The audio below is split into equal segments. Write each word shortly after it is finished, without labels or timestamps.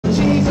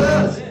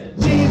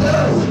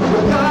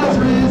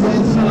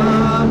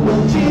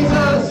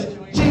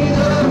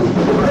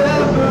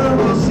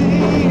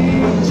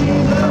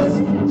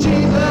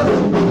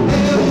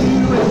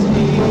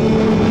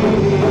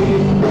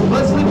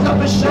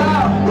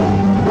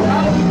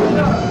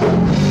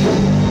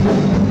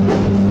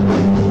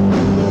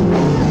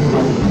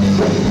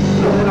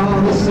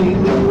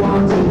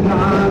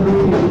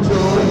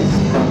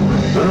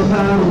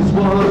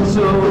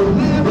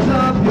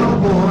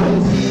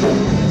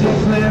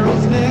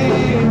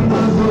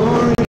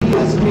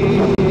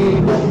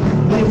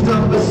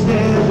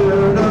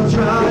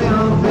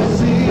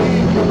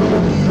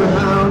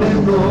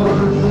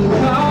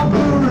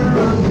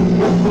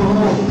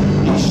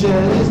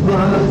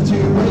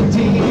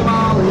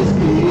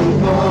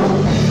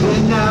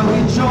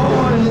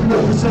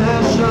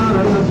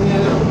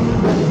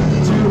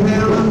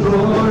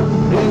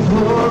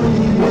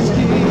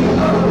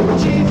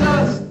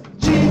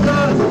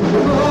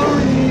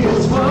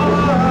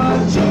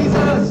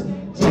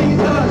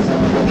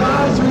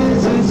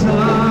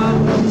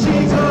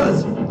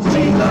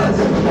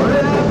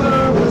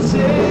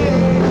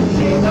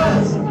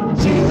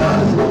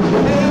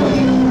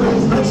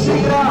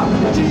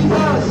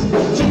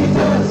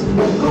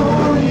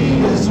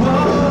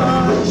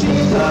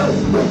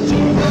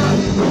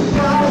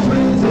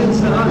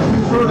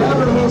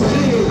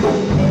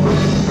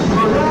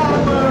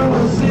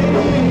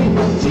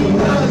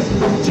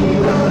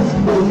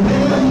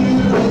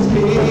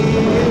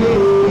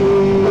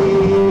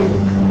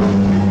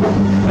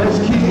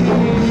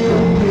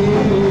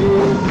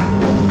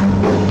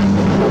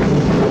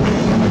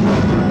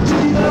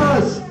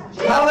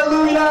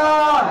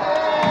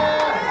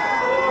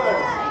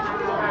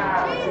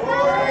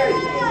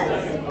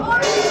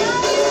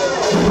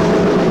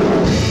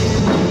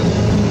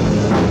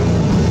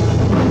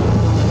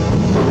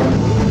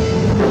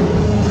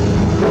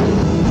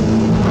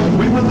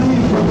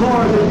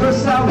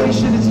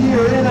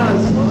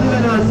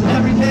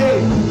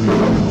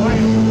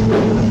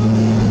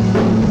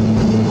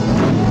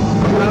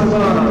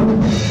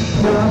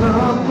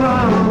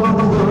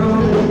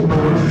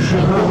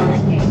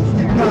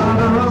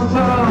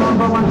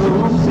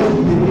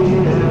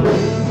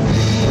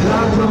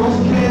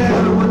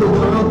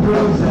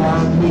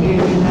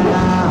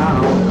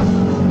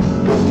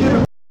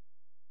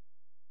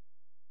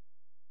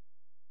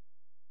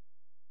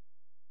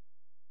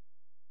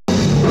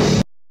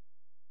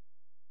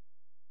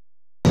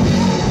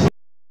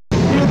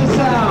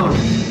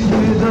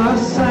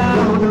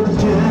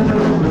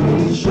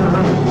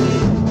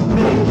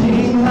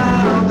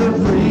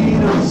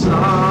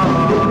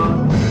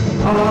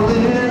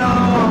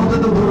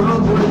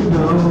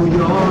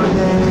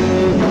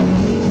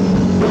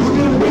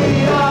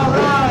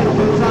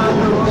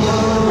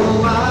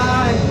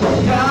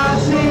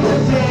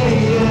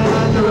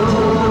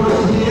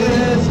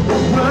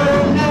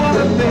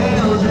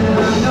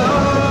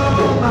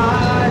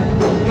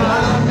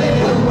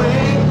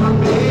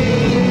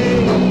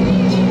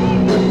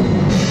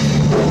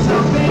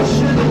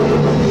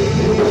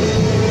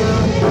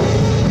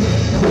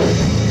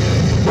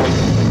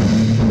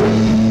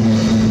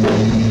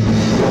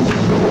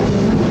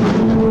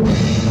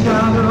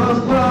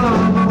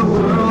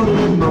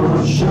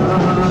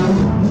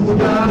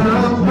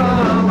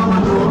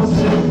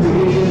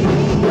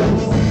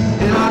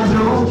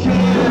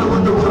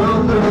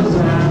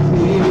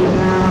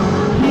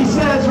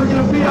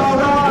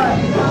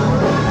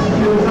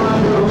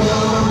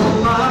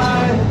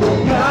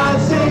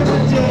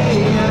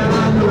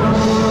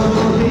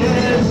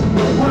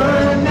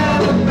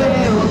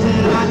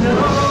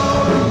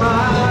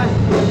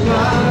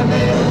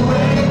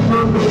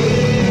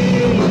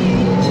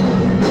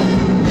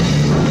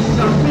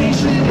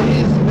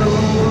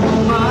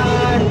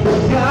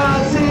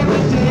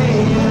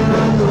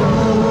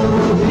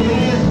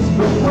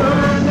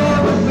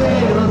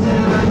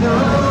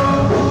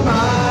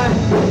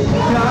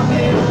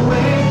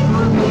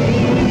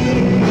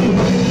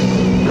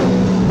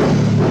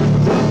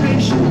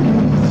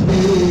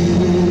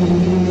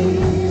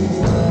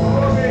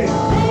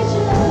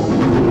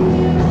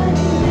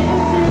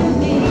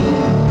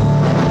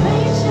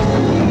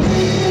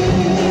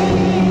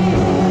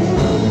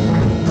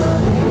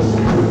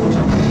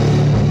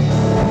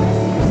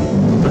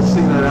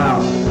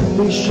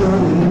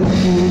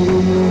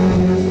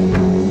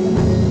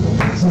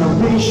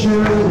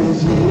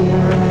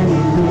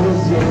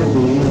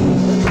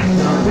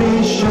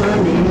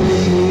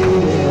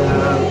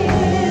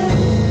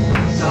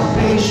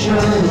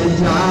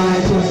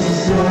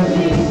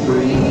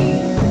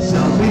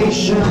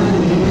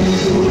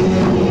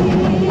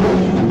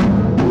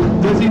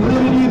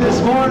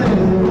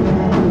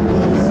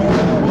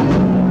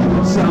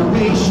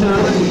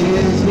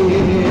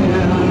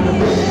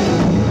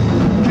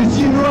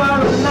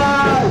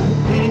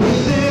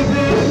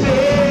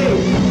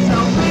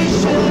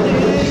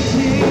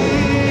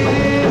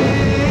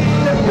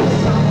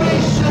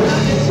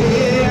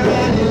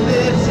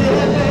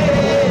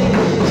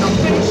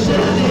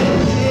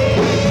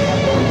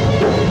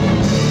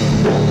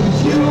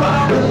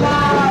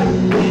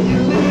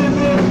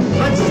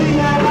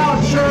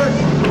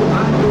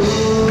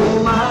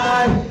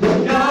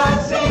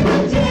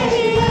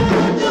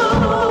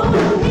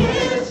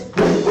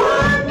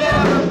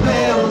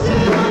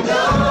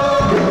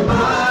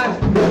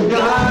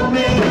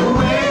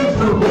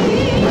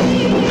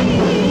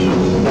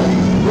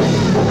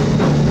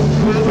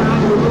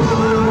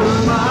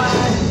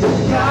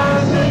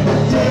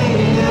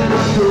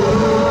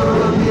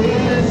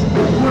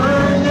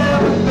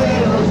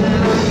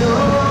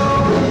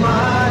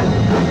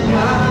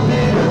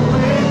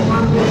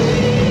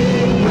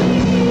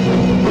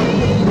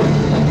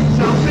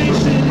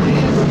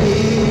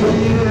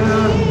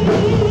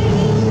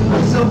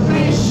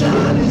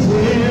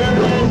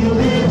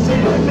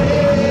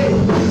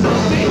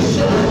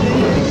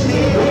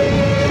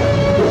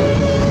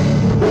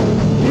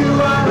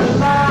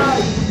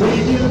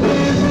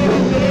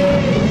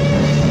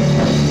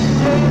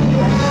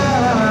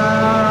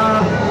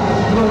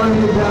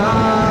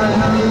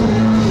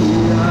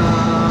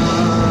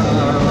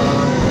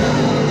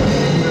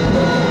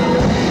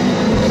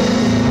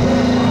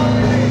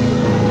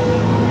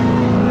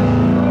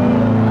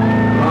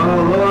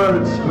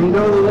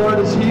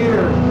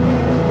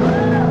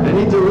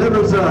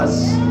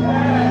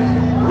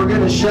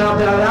shout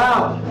that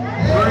out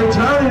for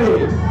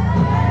eternity.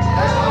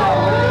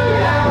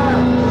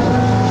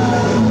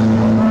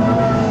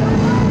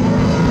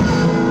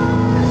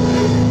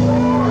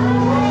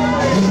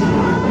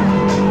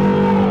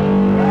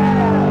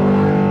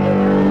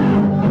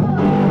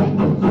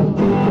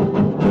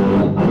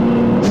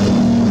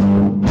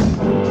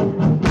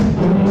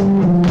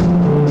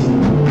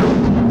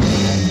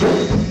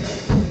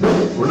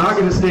 We're not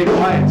going to stay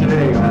quiet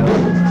today, guys.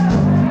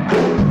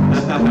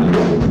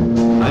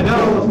 I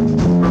know,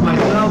 for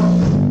myself,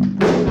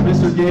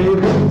 Mr.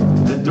 Gabe,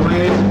 and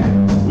Dwayne,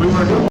 we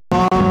worked a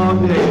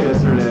long day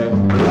yesterday,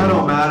 but that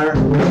don't matter.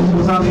 It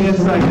was on the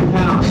inside that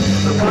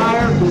counts. The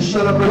fire is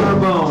shut up in our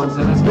bones,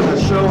 and it's going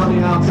to show on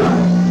the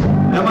outside.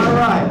 Am I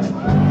right?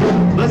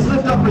 Let's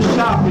lift up a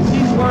shout, because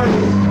he's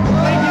worthy.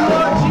 Thank you,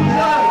 Lord Jesus!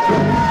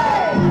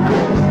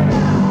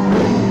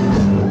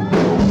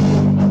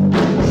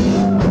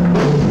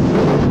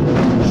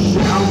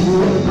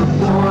 With the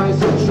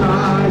voice of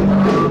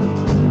triumph,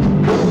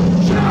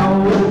 shout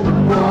with the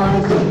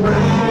voice of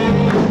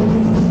praise,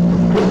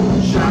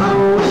 shout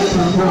with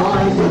the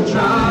voice of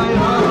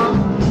triumph,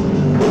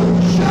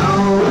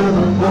 shout with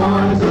the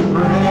voice of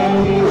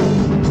praise,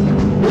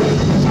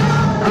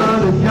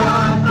 unto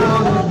God for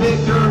the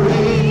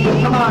victory.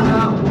 Come on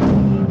now,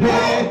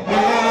 hey,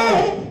 hey,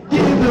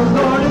 give the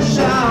Lord a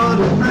shout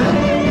of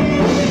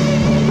praise.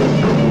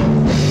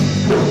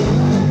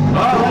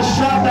 Oh, let's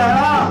shout that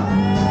out.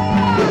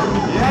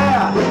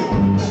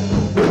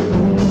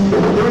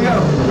 Here we go.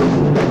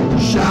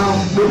 Shout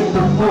with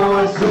the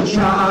voice of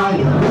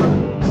triumph.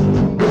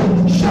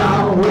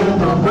 Shout with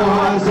the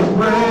voice of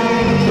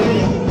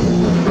praise.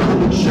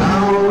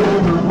 Shout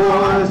with the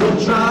voice of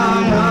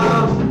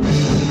triumph.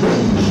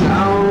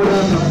 Shout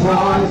with the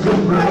voice of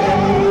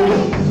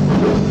praise.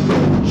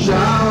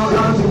 Shout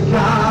unto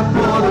God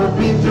for the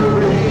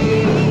victory.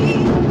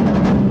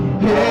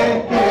 Hey,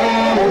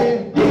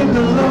 hey, give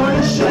the Lord a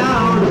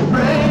shout of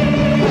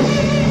praise.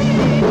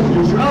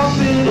 You're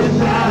trumpet in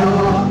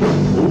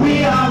battle, we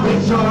are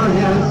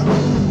victorious.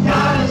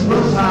 God is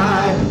most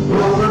high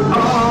over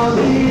all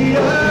the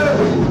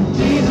earth.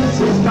 Jesus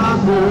is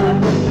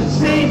conquered, and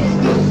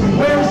Satan,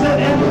 where's that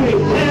enemy?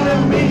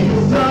 Enemy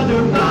is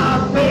under my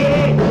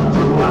feet.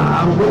 So I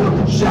will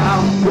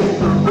shout with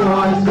the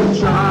voice of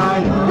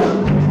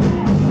triumph.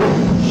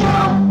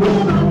 Shout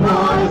with the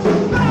voice of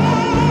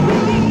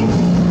praise.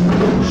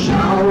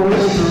 Shout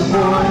with the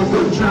voice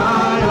of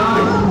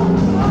triumph.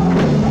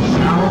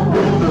 Shout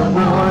with the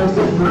voice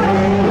of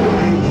praise.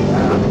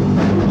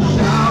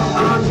 Shout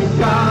unto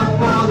God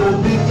for the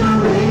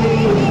victory.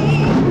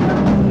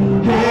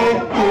 Hey,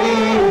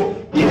 hey,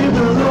 give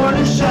the Lord a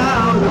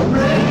shout of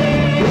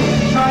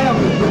praise.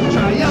 Triumphant,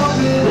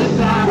 triumphant in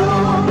battle.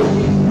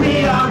 We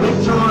are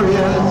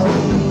victorious.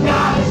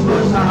 God is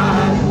most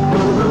high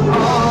over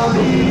all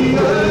the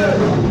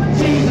earth.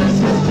 Jesus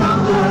is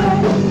conquered.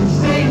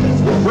 Satan,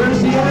 where's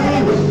the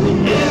enemy? The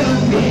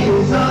enemy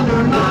is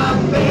under my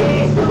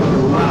feet.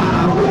 I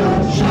will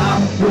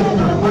shout with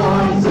the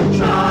voice of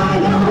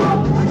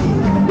triumph.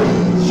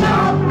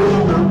 Shout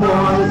with the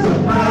voice of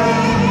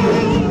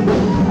praise.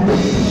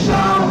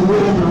 Shout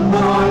with the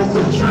voice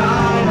of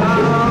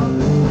triumph.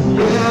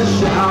 Yeah,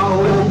 shout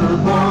with the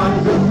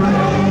voice of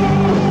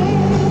praise.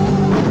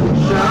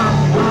 Shout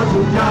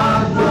unto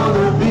God for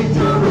the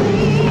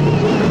victory.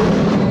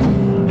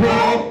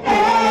 Hey,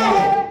 hey,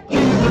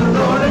 give the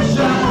Lord a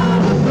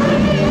shout of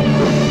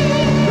praise.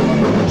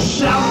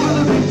 Shout for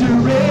the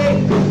victory.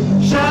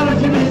 Shout if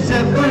you've been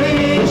set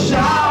free.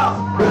 Shout.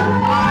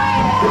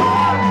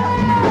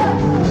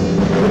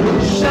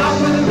 Shout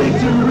for the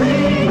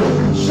victory.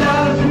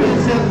 Shout if you've been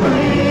set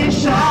free.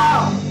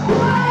 Shout.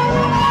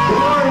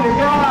 Glory to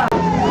God.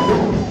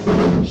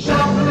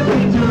 Shout for the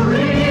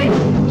victory.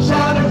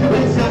 Shout if you've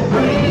been set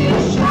free.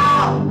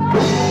 Shout.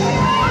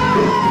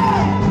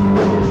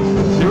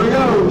 Here we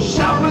go.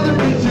 Shout for the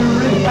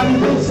victory. Have you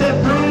been set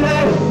free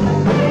today?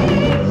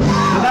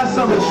 Now that's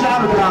something to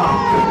shout about.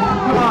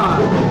 Come on.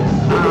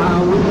 I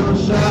will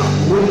shout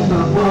with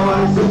the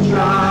voice of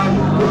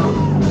triumph.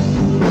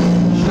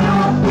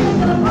 Shout with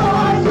the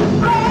voice of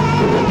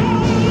praise.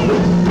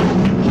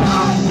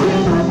 Shout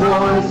with the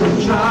voice of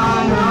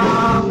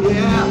triumph.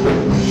 Yeah.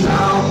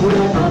 Shout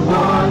with the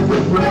voice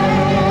of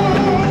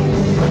praise.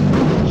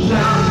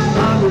 Shout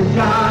unto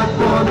God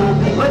for the.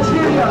 Let's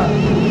hear ya.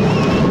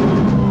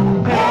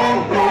 Hey,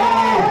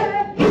 hey,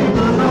 give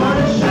the Lord a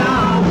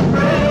shout of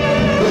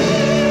praise.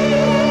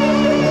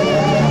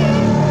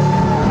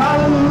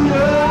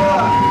 Hallelujah.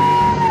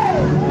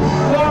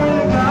 Glory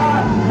to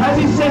God. Has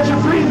He set you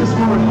free this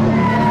morning?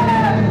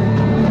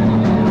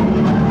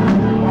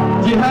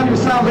 Do you have your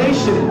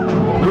salvation?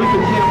 We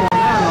can camp on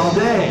that all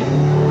day.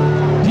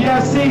 Do you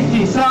have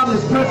safety,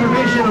 soundness,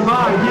 preservation of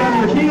mind? Do you have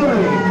your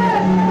healing?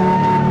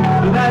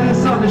 And that is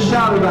something to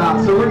shout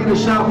about. So we're going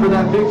to shout for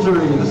that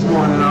victory this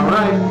morning, all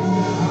right?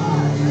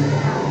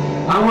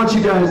 I want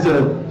you guys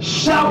to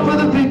shout for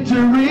the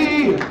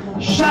victory.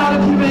 Shout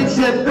if you've been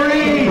set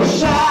free.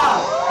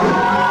 Shout.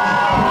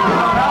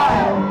 All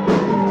right.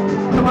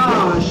 Come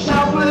on.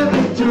 Shout for the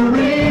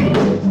victory.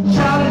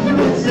 Shout if you've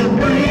been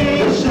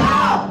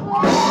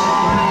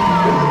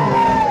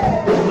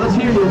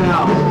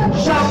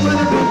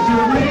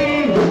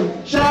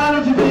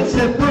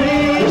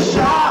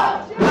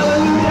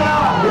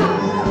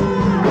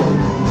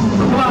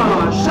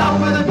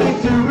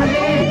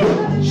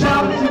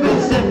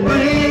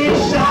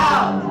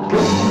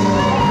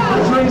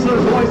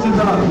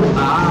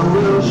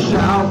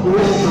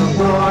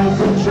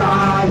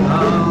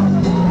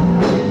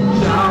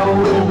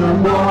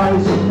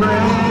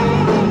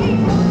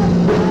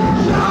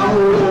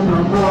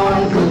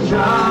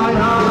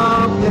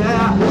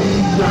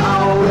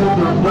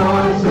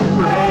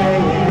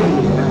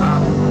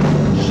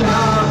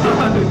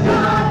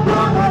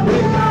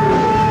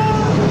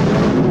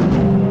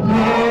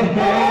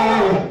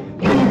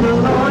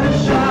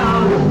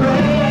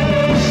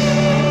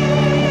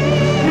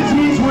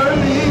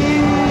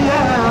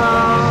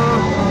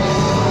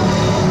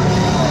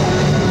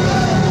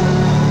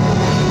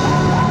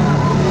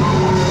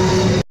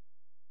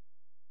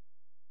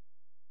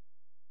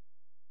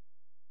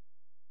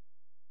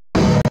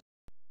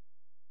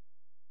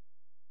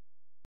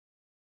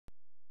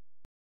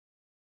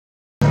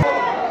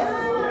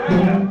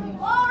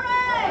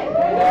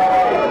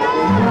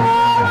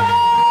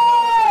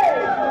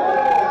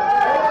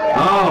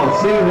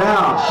it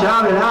out.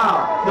 Shout it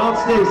out. Don't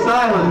stay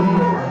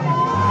silent.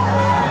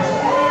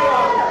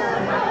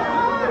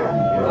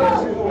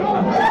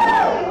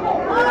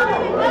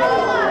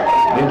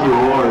 Thank you,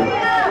 Lord.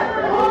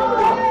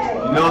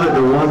 You know that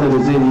the one that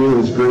is in you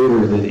is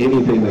greater than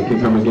anything that can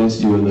come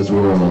against you in this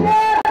world.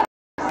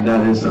 And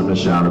that is something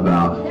to shout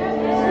about.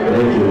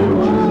 Thank you,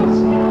 Lord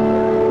Jesus.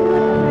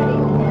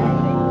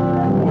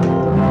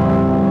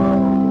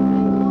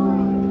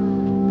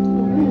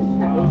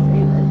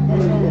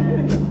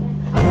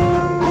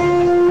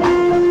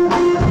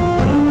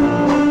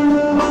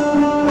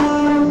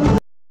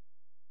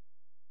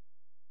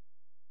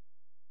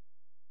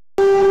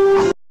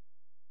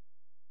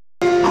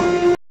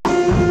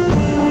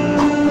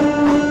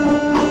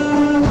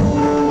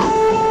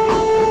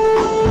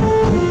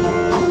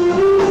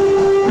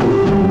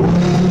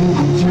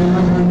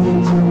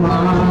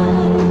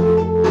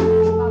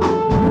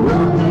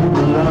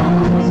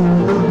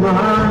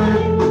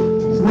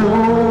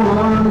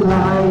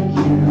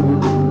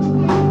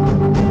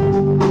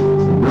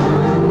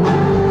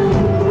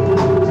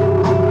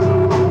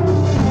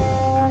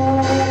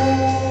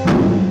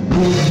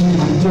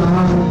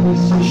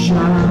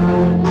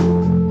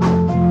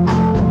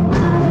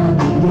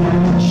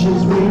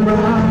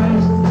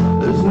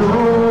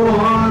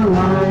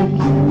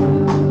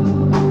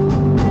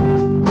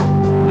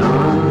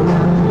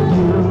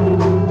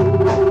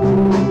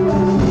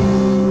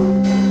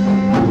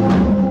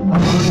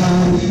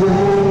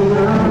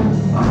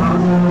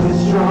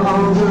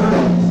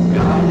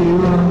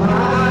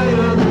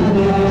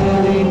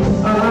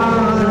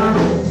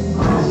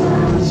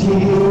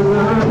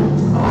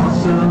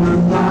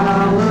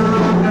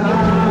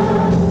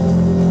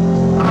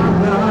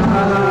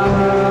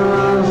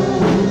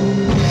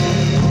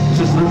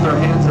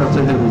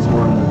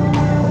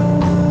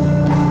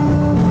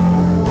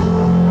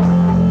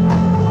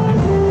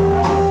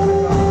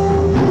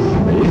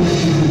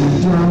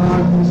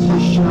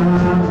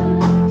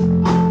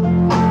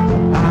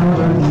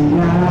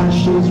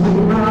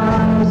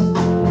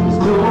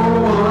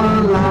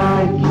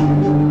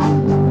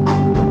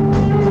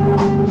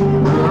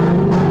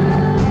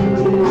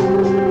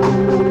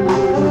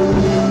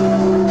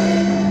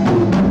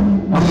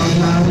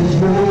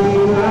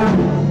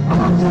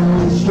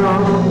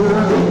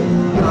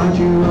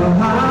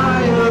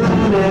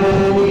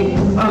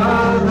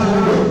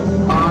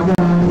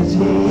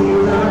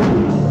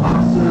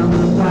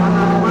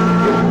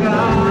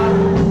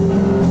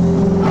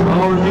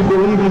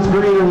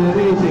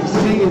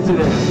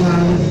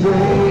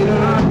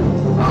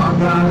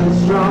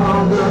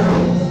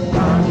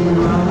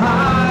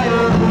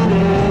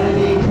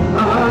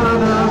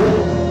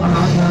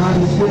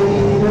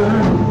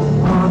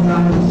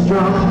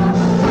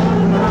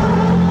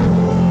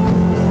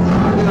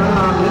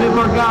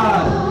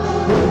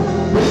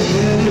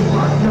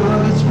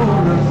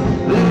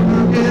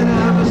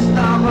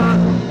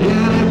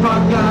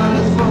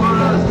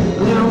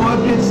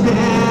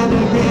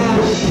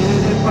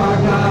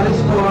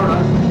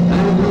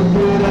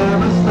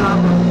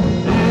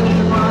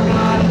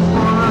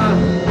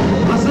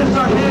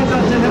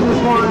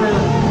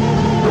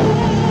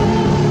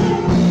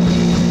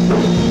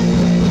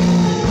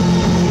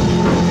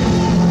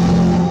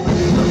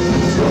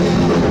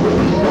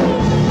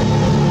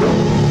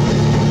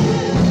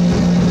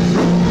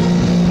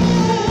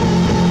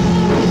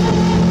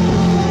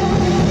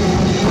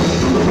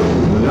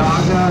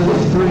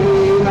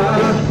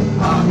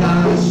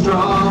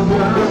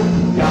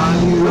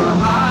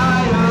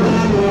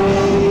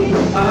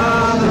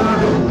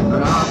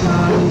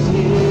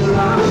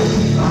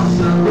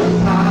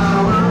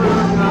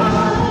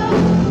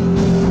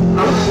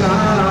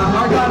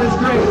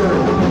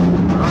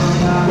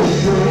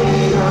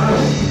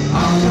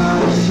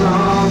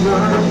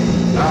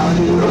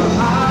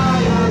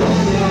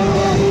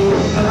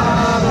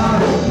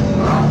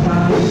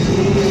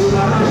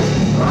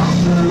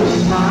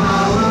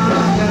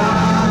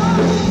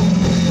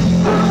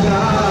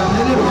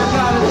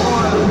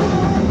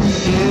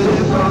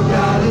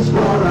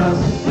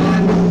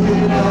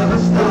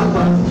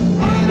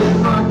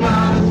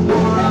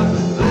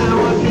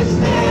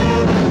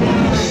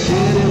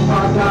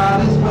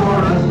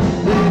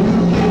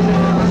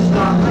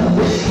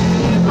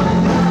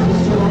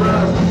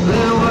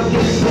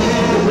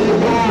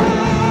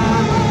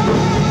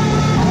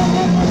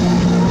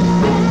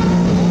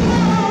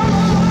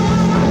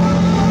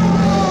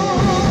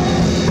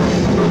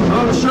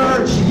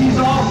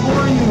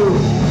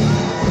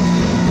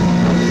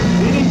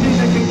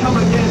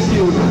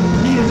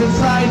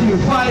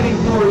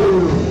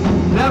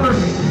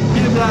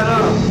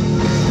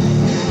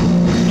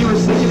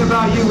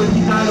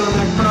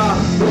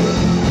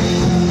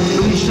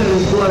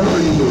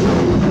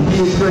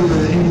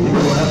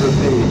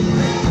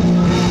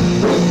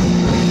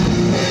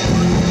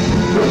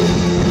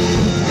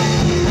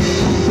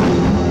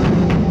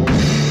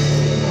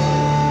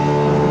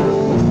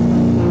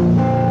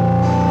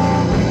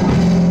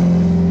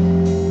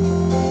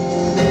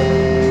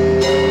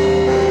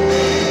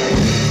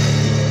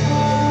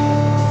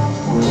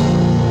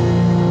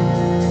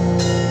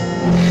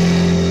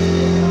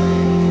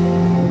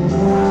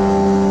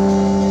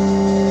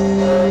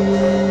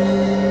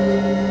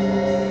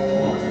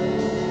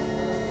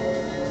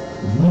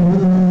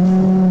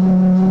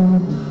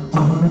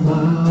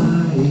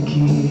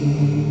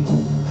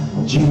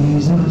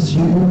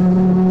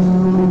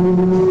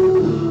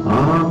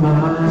 are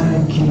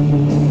my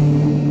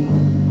King.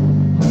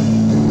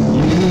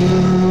 You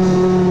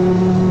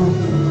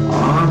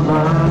are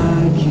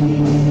my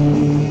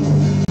King.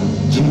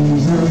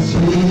 Jesus,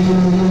 you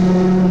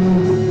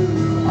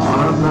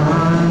are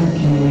my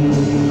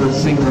King. Let's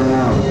sing that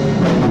out.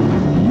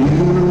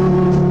 You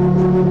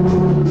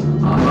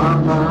are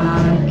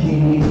my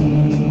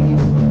King.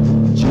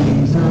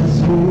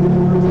 Jesus, you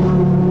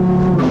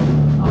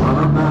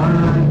are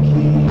my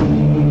King.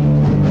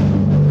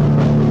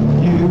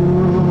 You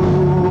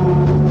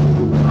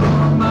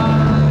are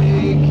my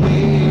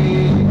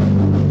King.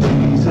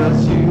 Jesus,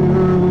 you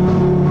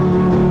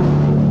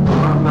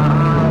are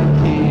my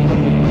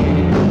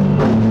King.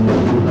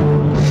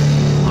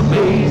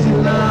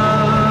 Amazing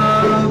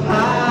love,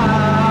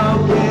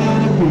 how can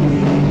it be?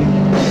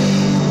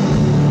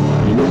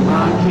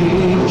 My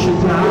King should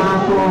die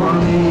for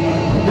me.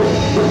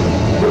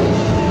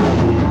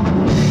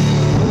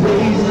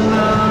 Amazing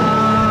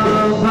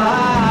love, I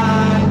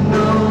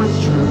know it's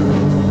true.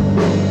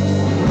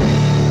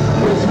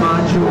 It's my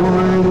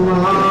joy to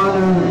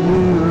honor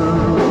you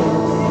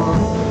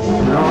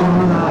in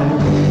all I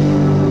do.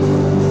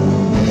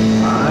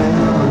 I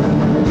honor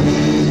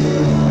you.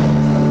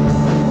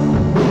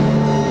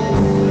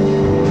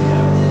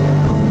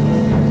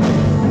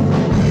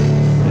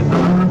 And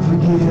I'm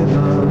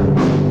forgiven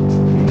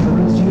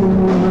because you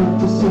weren't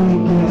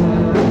forsaken.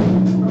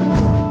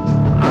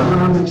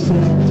 I'm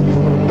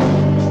accepted.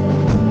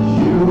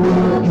 You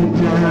work it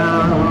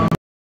down.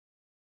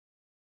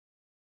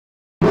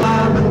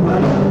 I'm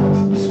well.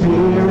 The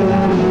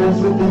Spirit is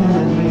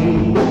within me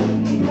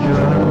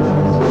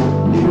because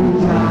you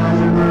died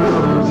and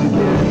rose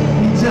again.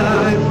 He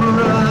died for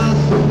us.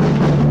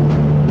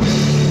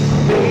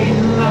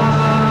 Amazing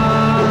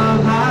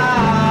love,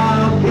 how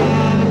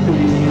can it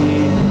be?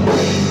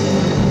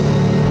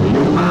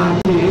 You, my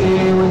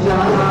King, would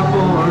die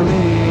for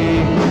me.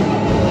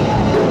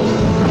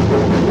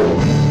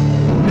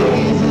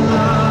 Amazing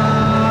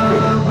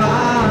love, I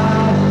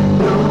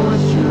know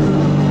it's true.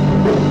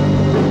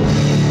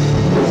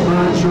 It's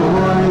my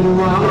joy to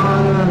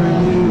honor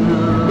you.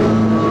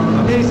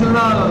 Amazing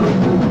love,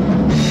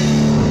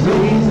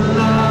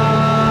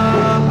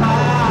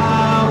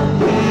 how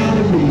can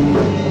it be?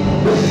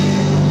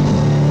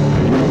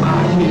 You,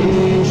 my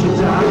King, should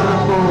die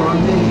for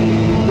me.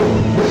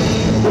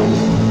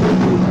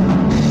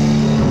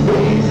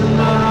 Amazing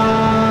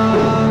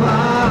love, I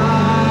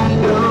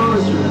know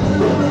it's true.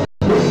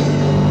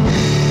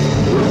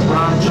 It's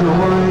my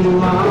joy to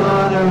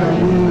honor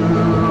you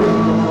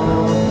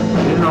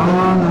in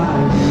all I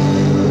do.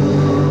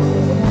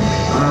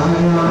 I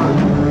honor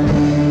you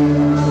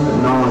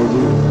in all I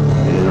do.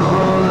 In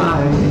all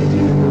I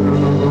do,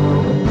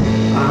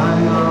 I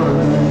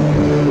honor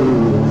you.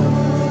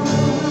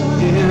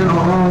 In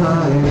all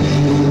I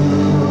do,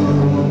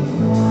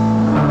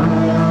 I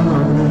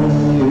honor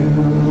you.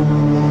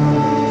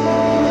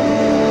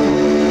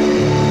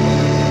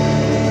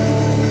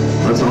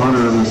 Let's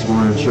honor him this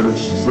morning, church.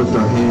 Just lift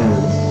our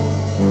hands.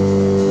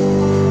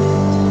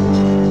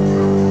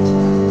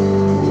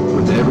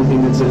 With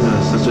everything that's in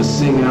us, let's just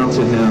sing out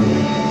to him.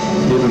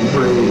 Give him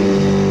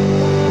praise.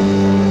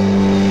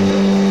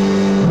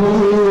 Oh,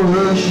 we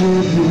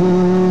worship you,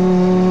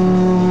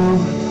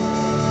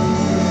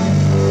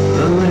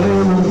 the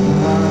Lamb of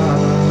God.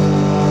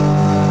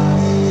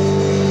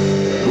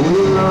 We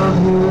love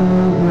you,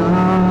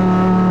 God.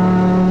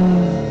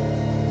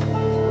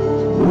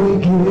 We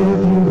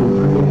give you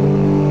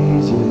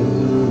praise,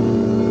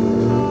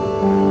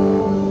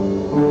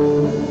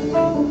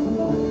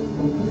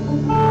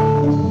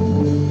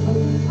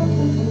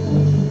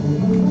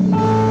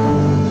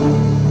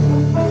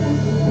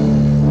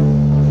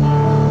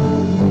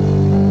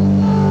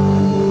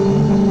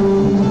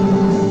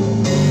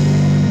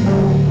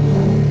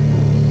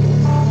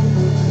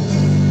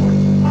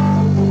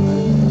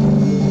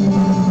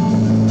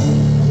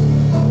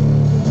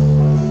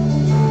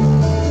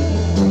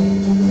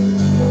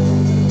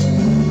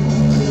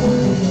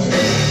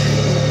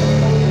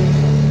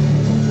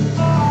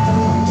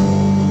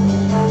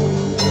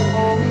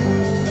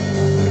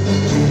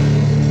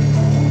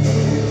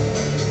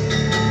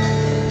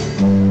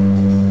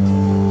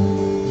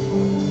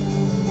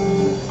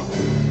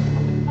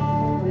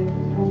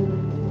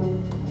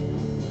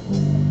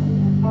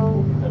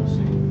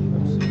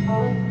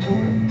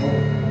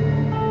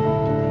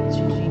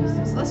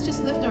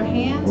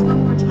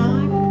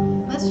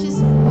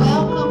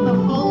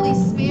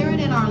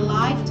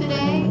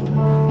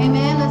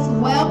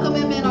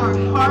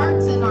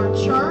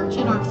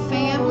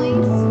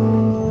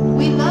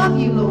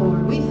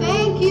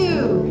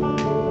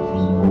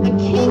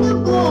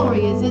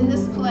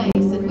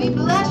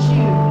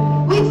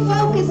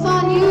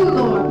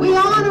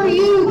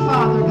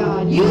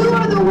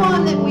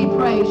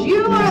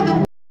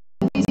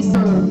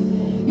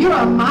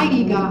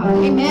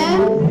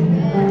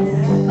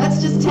 Amen?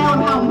 Let's just tell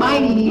him how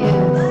mighty he is.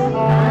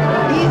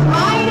 He's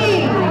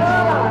mighty.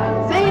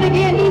 Say it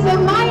again. He's a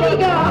mighty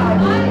God.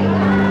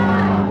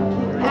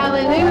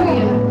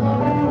 Hallelujah.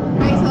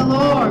 Praise the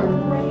Lord.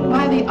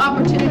 the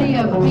opportunity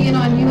of being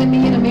on You and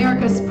Me in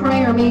America's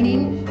prayer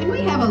meeting. And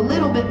we have a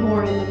little bit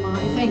more in the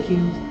mind. Thank you.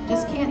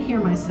 Just can't hear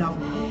myself.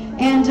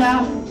 And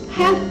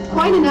had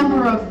quite a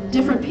number of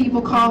different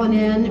people calling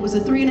in. It was a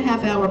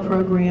 3.5-hour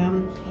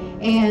program.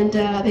 And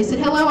they said,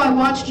 hello, I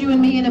watched You and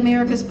Me in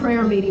America's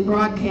prayer meeting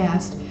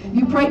broadcast.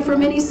 You prayed for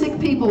many sick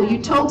people. You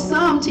told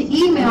some to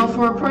email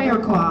for a prayer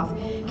cloth.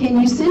 Can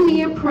you send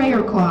me a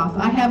prayer cloth?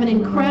 I have an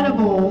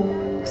incurable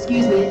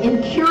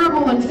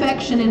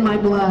infection in my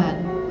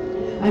blood.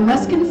 I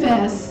must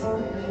confess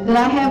that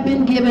I have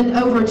been given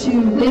over to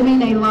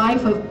living a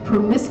life of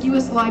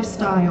promiscuous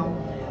lifestyle.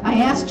 I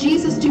ask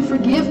Jesus to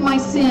forgive my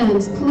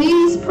sins.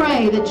 Please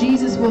pray that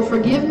Jesus will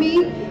forgive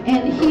me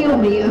and heal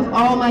me of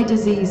all my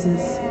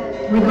diseases.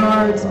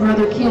 Regards,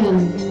 Brother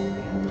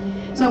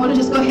Ken. So I want to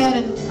just go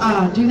ahead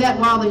and do that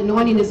while the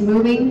anointing is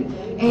moving.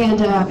 And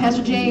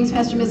Pastor James,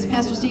 Pastor Miss,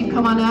 Pastor Steve,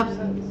 come on up.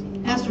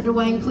 Pastor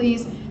Dwayne,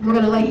 please. We're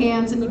going to lay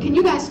hands. And can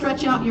you guys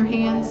stretch out your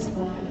hands?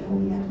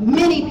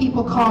 Many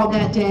people called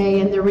that day,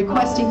 and they're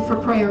requesting for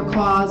prayer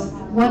cloths.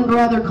 One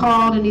brother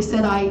called, and he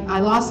said, I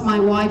lost my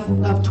wife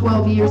of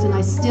 12 years, and I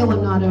still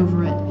am not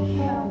over it.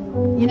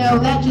 You know,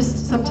 that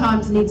just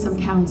sometimes needs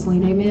some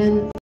counseling.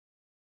 Amen?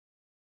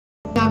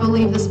 I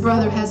believe this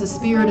brother has a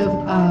spirit of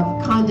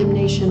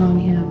condemnation on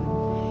him.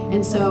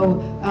 And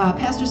so,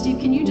 Pastor Steve,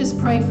 can you just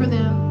pray for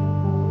them?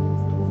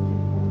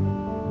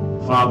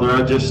 Father,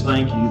 I just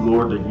thank you,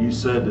 Lord, that you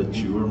said that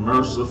you were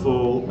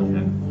merciful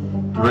and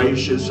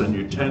gracious, and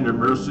your tender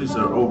mercies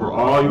are over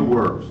all your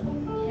works.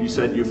 You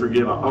said you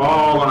forgive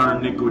all our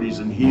iniquities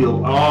and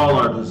heal all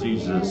our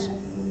diseases.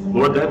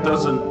 Lord, that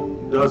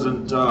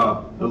doesn't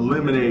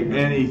eliminate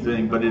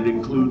anything, but it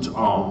includes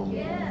all.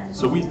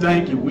 So we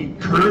thank you. We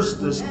curse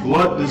this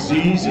blood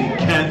disease in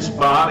Ken's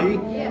body.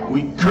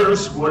 We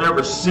curse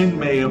whatever sin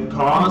may have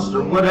caused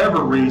or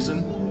whatever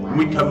reason.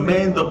 We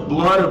command the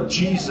blood of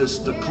Jesus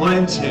to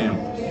cleanse him,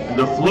 and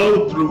to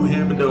flow through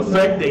him, and to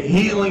effect a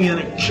healing and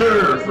a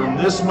cure from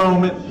this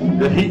moment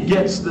that he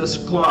gets this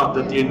cloth,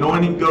 that the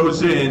anointing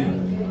goes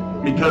in,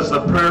 because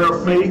the prayer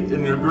of faith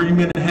and the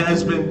agreement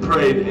has been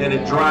prayed, and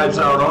it drives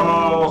out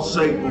all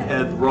Satan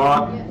hath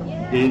wrought.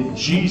 In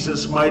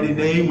Jesus' mighty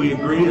name we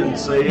agree and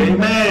say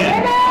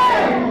amen.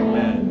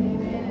 Amen.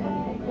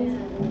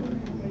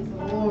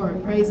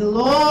 Praise the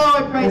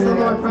Lord, praise the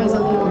Lord, praise the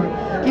Lord.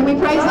 Can we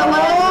praise the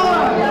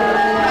Lord?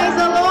 Praise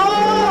the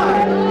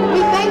Lord.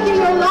 We thank you,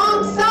 your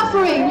long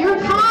suffering, your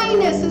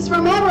kindness is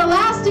from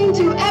everlasting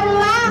to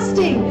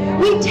everlasting.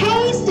 We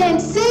taste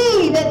and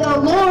see that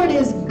the Lord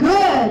is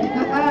good.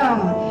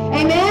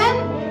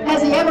 Amen?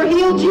 Has he ever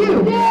healed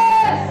you?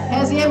 Yes.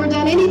 Has he ever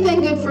done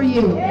anything good for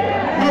you?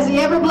 Yes. Has he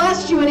ever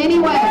blessed you in any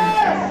way?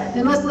 Yes.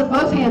 Then let's lift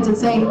both hands and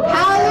say,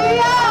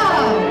 hallelujah!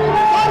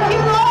 Thank you,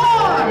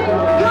 Lord!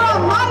 You're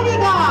a mighty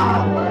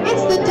God.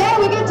 It's the day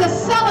we get to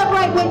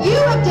celebrate what you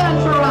have done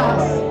for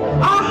us.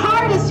 Our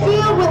heart is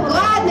filled with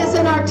gladness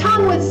and our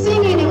tongue with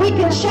singing, and we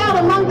can shout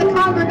among the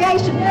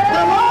congregation,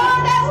 the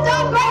Lord has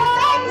done great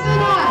things in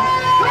us.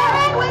 We're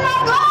in with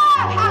our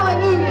God.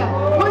 Hallelujah.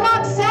 We're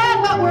not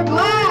sad, but we're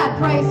glad.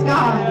 Praise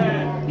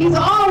God. He's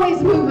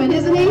always moving,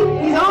 isn't he?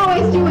 He's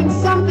always doing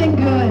something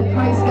good.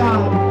 Praise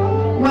God.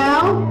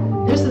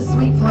 Well, there's a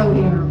sweet flow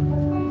here.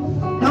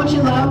 Don't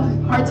you love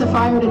Hearts of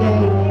Fire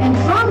today? And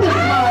from this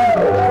fire,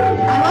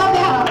 I love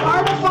that, a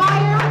heart of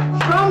fire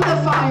from the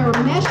fire,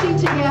 meshing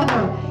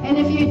together. And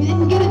if you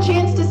didn't get a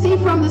chance to see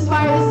from this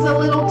fire, this is a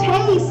little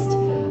taste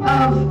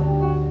of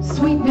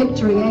sweet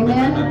victory.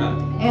 Amen?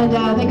 And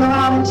they go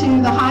out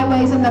into the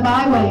highways and the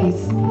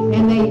byways,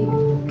 and they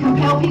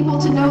compel people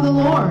to know the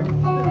Lord.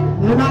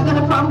 They're not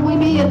going to probably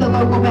be at the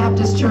local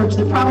Baptist church.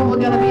 They're probably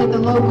going to be at the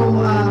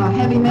local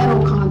heavy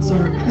metal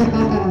concert.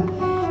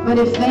 But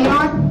if they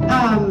aren't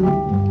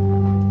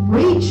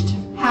reached,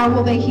 how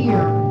will they hear?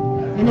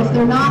 And if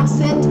they're not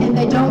sent and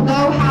they don't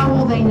go, how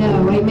will they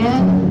know?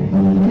 Amen?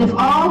 And if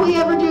all we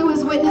ever do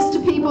is witness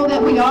to people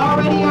that we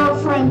already are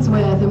friends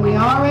with, and we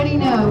already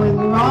know, and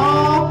we're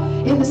all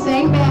in the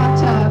same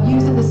bathtub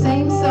using the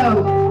same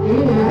soap,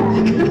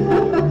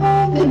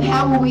 then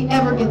how will we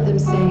ever get them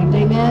saved?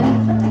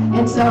 Amen?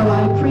 And so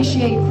I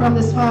appreciate from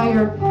this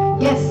fire,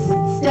 yes,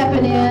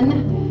 stepping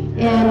in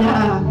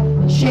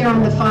and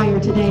sharing the fire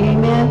today.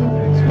 Amen?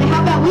 And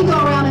how about we go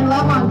around and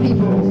love on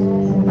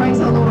people? Praise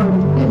the Lord.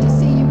 Good to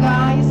see you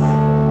guys.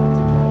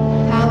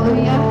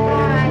 Hallelujah.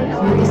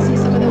 Good to see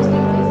some of those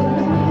new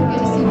visitors. Good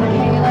to see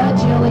Michaela,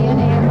 Jillian,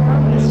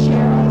 Amber, Miss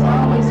Cheryl. It's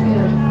always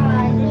good.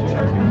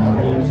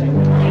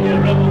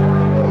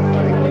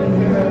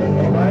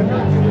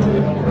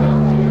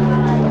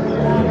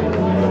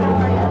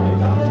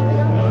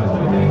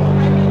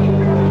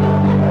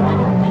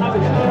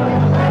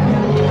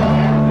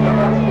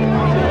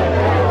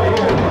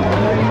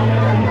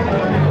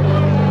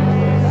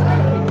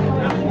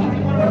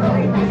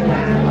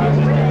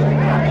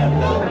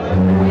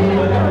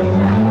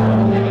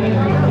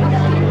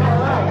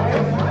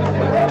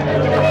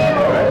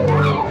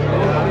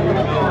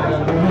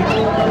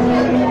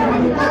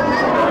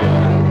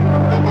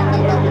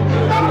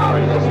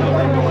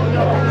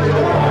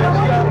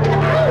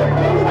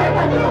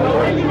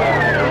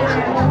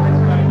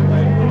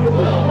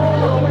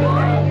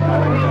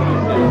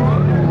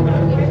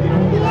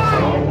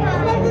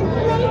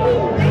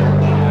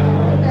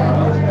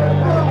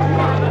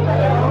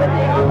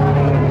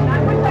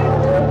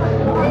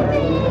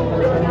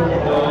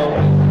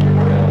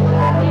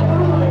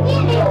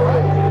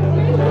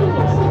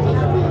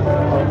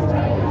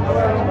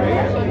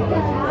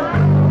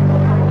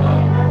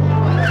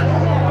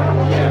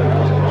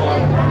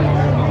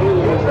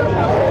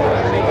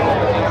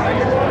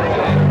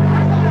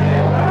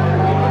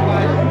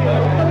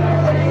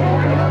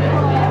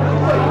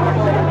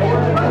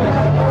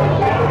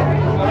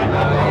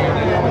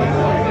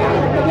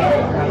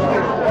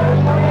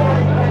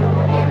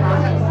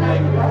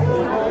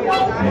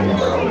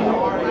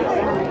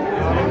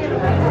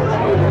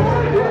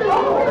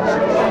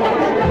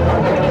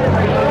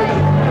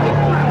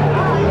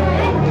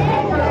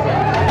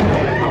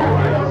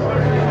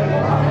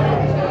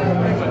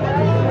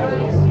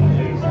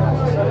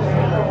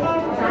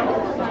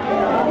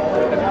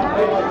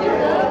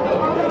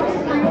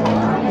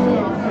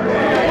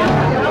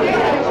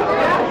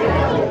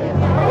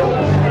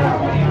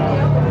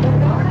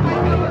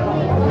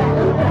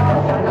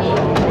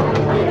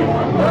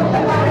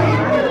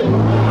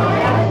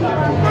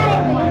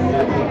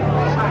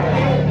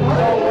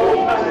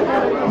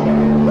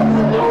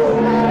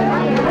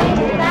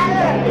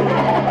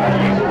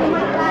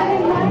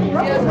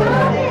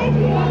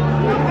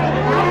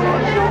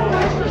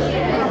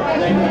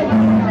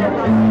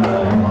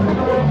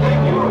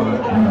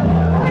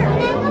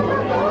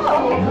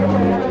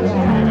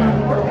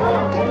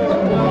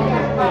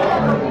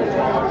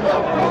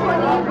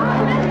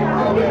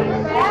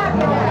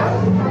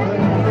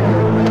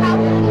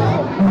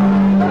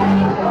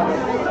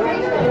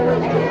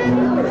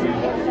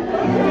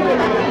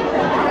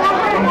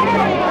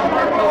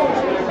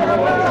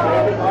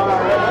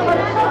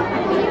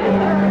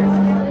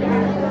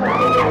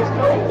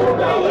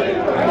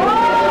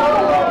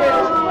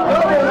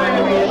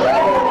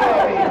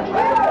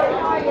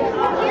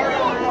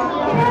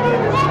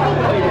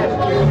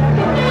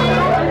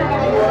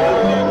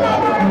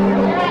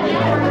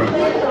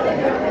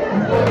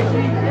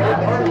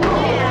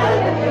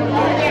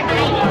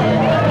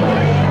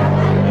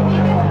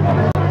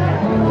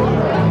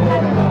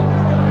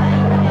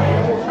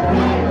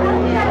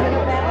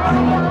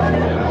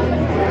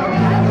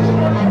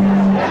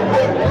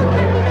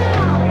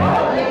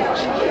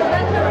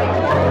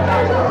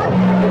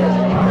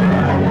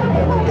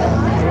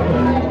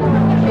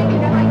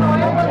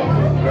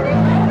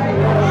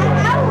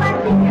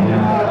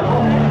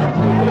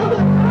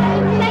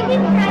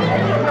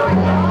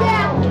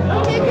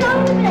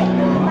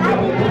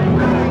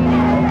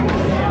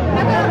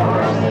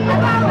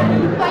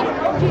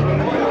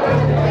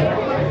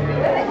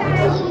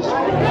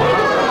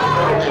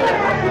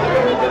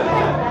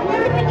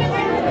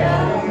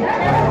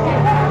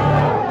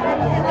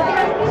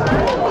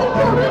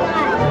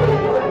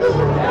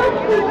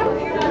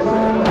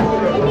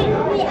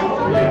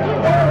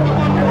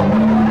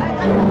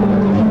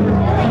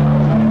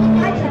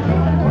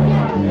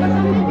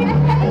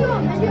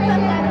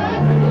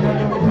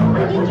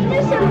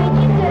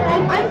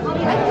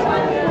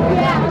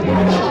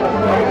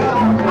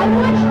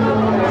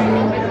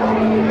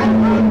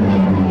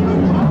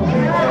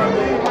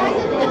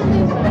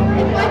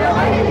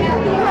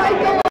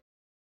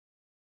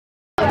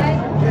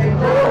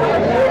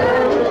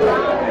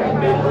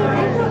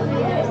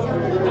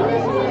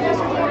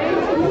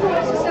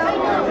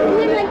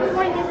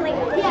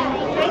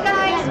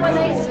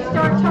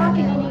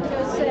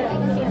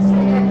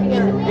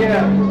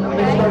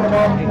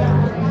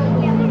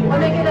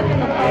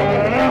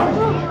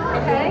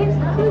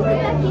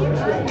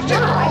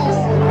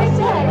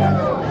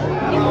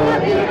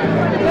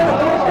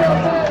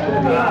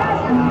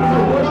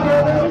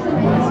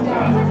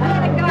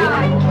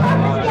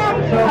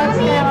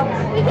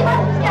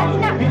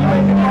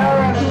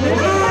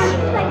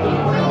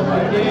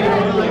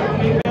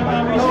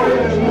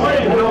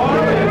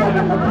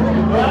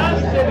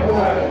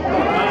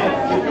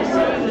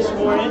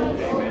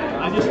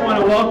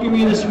 welcome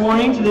you this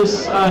morning to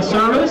this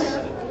service.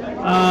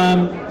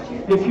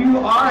 If you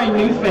are a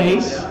new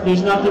face,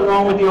 there's nothing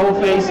wrong with the old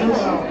faces,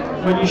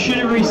 but you should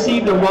have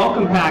received a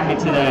welcome packet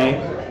today.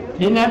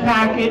 In that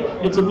packet,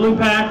 it's a blue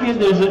packet,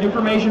 there's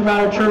information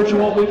about our church and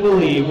what we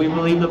believe. We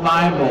believe the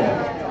Bible.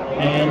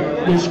 And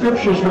there's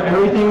scriptures for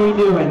everything we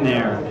do in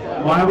there.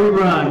 Why we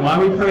run, why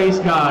we praise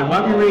God,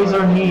 why we raise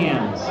our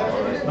hands.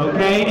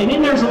 Okay? And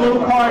then there's a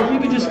little card. If you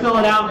could just fill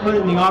it out and put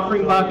it in the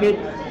offering bucket.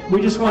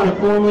 We just want to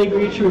formally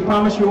greet you. We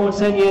promise we won't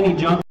send you any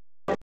junk.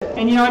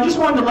 And you know, I just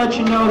wanted to let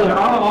you know that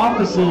our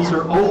offices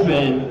are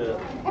open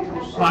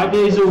 5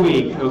 days a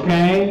week,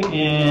 okay?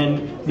 And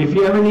if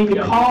you ever need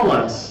to call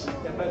us,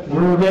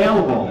 we're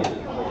available.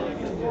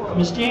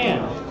 Miss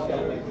Jan.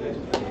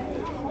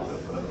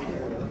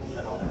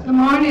 Good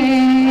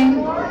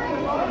morning.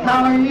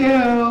 How are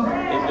you?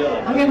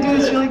 I'm going to do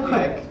this really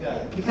quick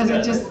because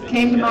it just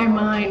came to my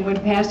mind when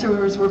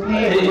pastors were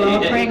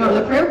praying over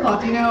the prayer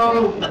cloth. You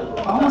know,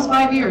 almost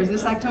 5 years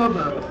this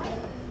October.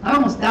 I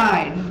almost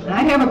died. And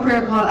I have a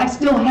prayer cloth. I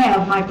still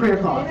have my prayer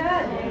cloth.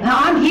 Now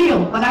I'm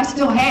healed, but I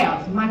still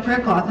have my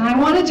prayer cloth. And I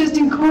want to just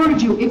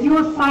encourage you, if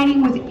you're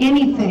fighting with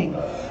anything,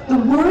 the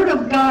Word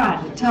of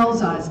God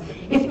tells us,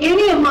 if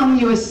any among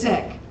you is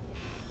sick,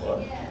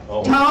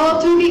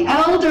 tell to the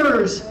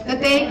elders that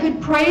they could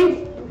pray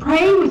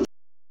with you.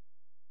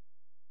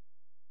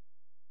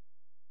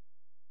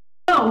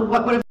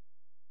 What would have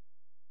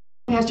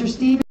Pastor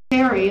Steve and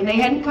Terry, and they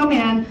hadn't come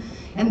in,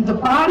 and the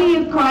body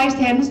of Christ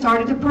hadn't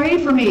started to pray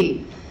for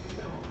me.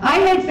 I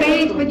had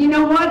faith, but you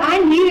know what? I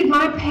needed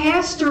my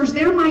pastors.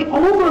 They are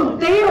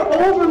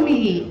over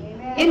me.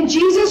 In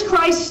Jesus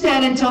Christ's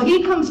stead, until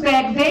He comes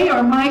back, they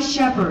are my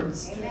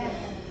shepherds.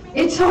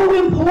 It's so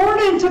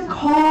important to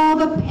call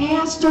the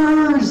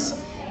pastors.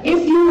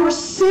 If you are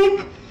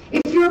sick,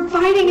 if you're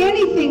fighting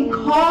anything,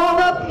 call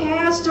the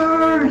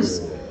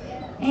pastors.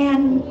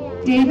 And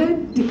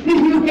David, do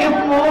you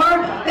have more?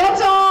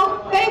 That's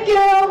all. Thank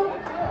you.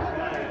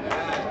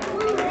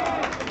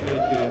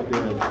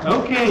 Good.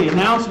 Okay,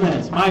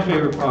 announcements, my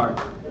favorite part.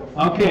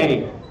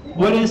 Okay,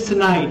 what is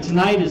tonight?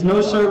 Tonight is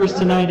no service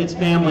tonight, it's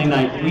family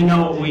night. We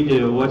know what we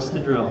do. What's the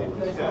drill?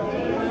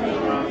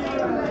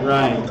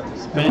 Right,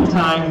 spend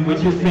time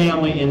with your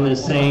family in the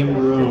same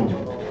room.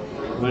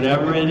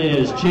 Whatever it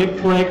is, chick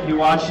flick, you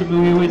watch the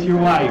movie with your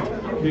wife.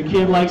 Your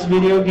kid likes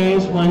video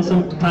games, spend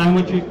some time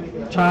with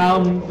your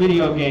child in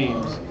video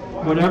games.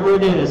 Whatever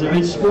it is. If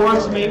it's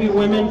sports, maybe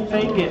women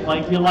fake it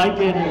like you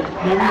like it and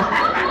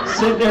maybe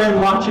sit there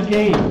and watch a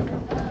game.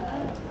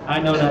 I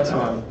know that's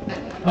hard.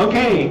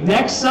 Okay,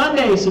 next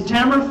Sunday,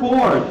 September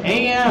 4th,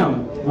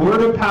 a.m.,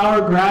 Word of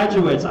Power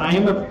graduates. I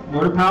am a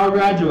Word of Power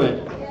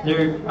graduate.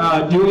 They're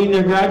doing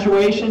their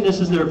graduation. This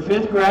is their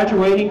 5th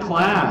graduating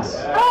class.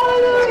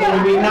 It's going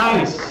to be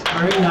nice,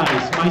 very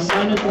nice. My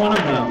son is one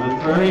of them. I'm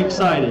very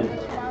excited.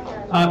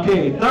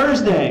 Okay,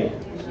 Thursday,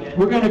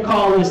 we're going to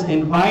call this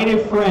Invite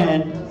a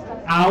Friend,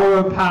 Hour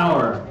of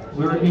Power.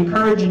 We're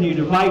encouraging you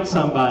to invite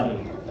somebody.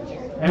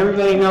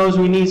 Everybody knows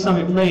we need some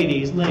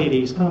ladies,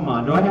 come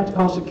on. Do I have to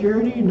call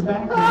security in the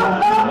back?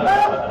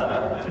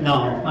 No,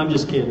 I'm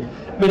just kidding.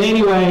 But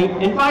anyway,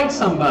 invite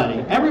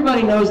somebody.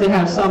 Everybody knows they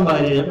have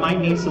somebody that might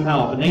need some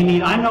help.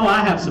 And I know I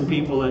have some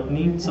people that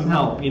need some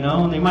help, you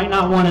know, and they might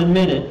not want to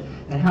admit it.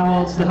 And how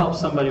else to help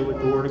somebody with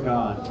the Word of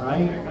God,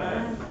 right?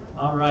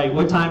 All right,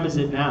 what time is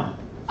it now?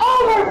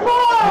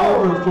 Overflow!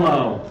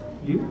 Overflow.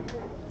 You?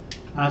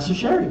 Pastor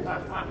Sherry.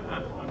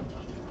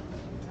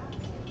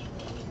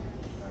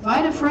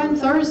 Invite a friend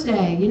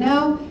Thursday. You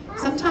know,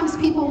 sometimes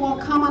people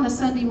won't come on a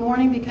Sunday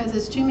morning because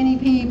it's too many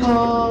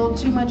people,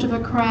 too much of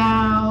a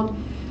crowd.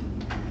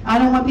 I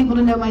don't want people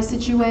to know my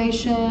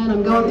situation.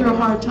 I'm going through a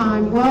hard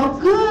time. Well,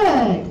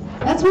 good.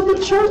 That's what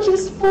the church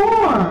is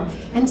for.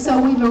 And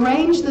so we've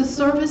arranged the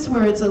service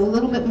where it's a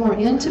little bit more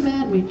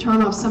intimate. We've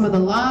turned off some of the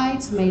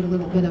lights, made a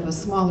little bit of a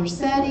smaller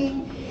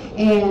setting.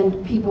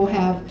 And people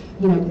have,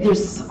 you know,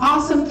 there's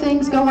awesome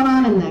things going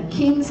on, and the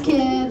King's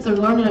kids are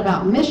learning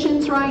about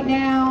missions right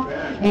now,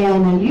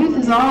 and the youth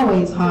is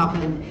always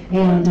hopping.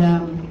 And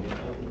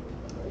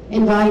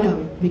invite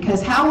them,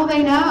 because how will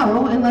they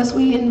know unless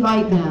we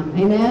invite them?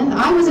 Amen?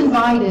 I was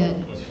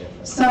invited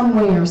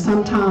somewhere,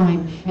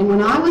 sometime, and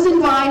when I was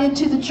invited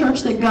to the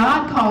church that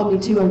God called me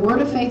to, a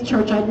Word of Faith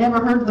church, I'd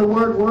never heard the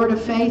word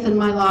of faith in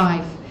my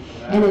life.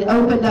 And it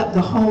opened up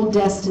the whole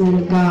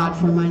destiny of God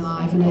for my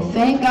life. And I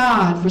thank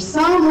God for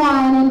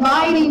someone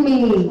inviting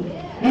me.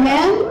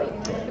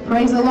 Amen?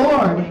 Praise the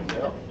Lord.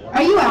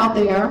 Are you out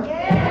there?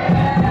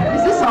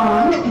 Is this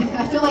on?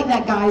 I feel like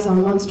that guy's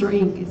on Monster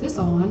Inc. Is this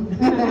on?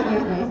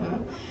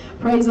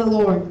 Praise the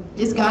Lord.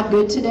 Is God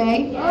good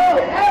today?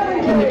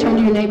 Can you turn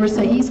to your neighbor and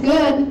say, He's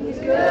good? He's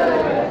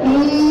good.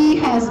 He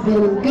has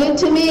been good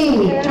to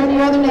me. Turn to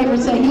your other neighbor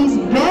and say, He's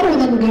better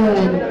than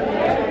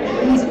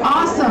good. He's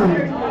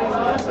awesome.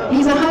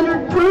 He's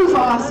 100 proof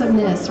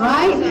awesomeness,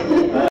 right?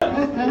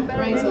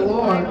 Praise the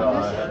Lord.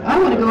 I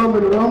want to go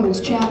over to Romans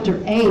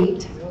chapter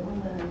 8.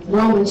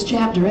 Romans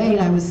chapter 8.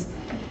 I was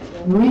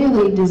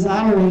really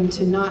desiring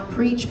to not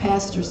preach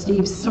Pastor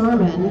Steve's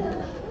sermon,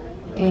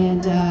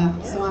 and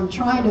so I'm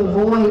trying to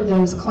avoid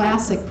those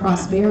classic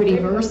prosperity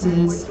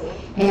verses.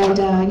 And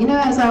you know,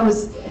 as I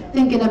was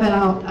thinking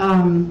about,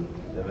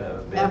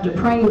 after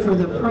praying for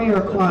the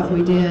prayer cloth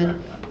we did,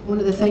 one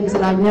of the things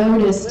that I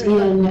noticed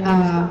in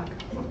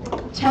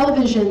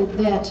television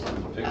that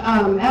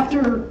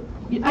after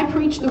I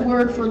preach the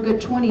word for a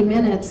good 20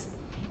 minutes,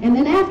 and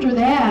then after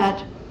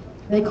that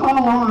they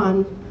call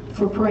on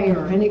for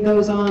prayer, and it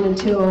goes on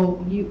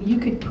until you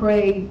could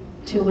pray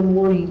till the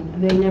morning.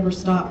 They never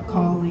stop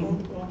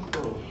calling.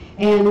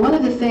 And one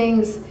of the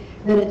things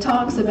that it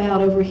talks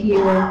about over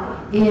here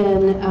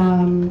in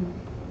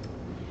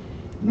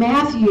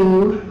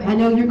Matthew, I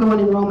know you're going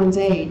in Romans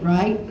 8,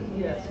 right?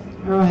 Yes.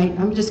 All right,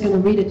 I'm just going to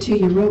read it to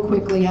you real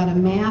quickly out of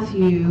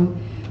Matthew.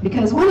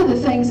 Because one of the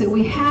things that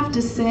we have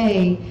to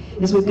say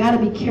is we've got to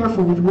be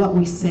careful with what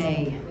we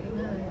say.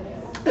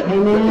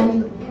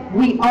 Amen?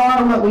 We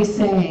are what we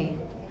say.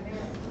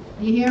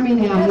 You hear me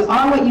now? You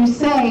are what you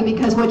say,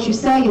 because what you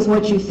say is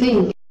what you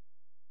think.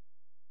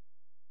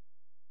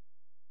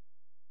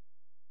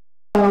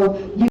 So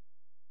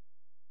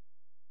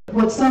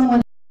what someone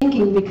is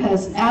thinking,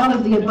 because out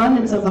of the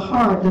abundance of the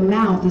heart, the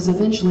mouth is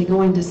eventually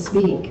going to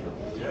speak.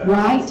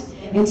 Right?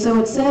 And so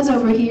it says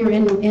over here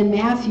in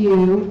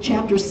Matthew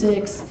chapter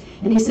 6,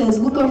 and he says,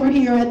 look over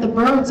here at the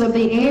birds of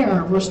the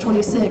air, verse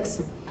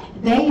 26.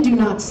 They do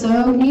not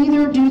sow,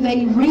 neither do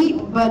they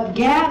reap, but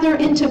gather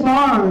into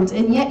barns,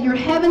 and yet your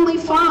heavenly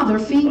Father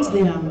feeds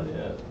them.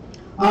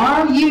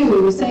 Are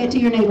you, say it to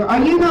your neighbor,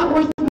 are you not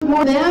worth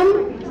more than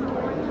them?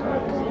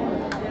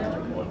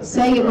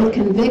 Say it with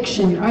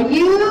conviction. Are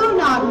you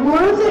not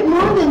worth it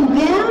more than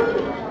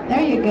them?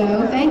 There you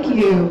go. Thank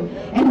you.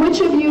 And which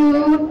of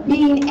you,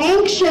 being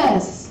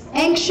anxious,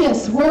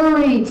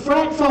 worried,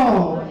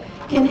 fretful,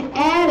 can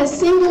add a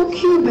single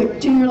cubit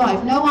to your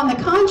life? No, on the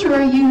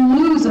contrary, you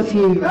lose a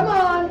few. Come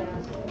on.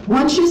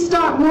 Once you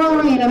start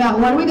worrying about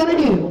what are we going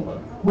to do,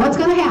 what's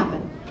going to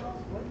happen,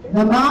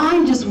 the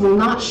mind just will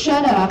not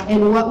shut up,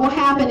 and what will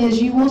happen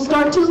is you will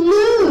start to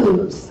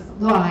lose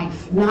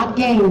life, not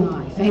gain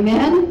life.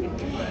 Amen?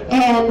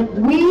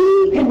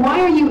 And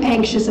why are you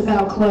anxious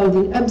about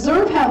clothing?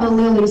 Observe how the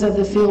lilies of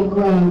the field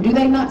grow. Do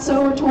they not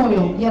sow or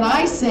toil? Yet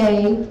I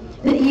say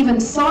that even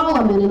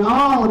Solomon in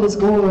all of his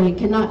glory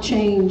cannot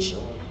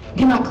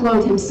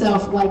clothe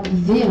himself like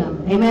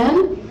them.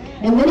 Amen?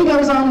 And then he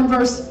goes on in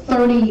verse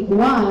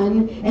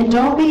 31, and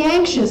don't be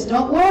anxious.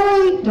 Don't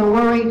worry. Don't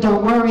worry.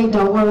 Don't worry.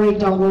 Don't worry.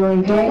 Don't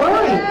worry. Don't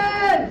worry.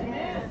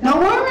 Don't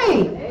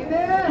worry.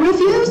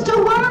 Refuse to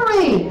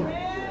worry.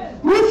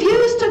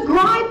 Refuse to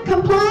gripe,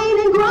 complain,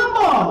 and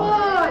grumble.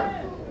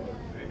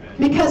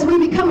 Because we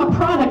become a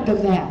product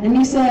of that. And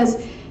he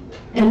says,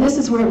 and this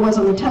is where it was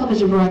on the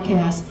television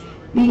broadcast,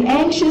 be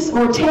anxious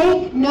or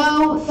take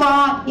no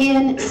thought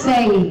in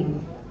saying.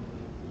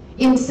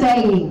 In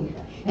saying.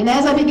 And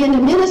as I began to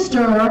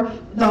minister,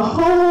 the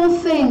whole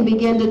thing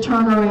began to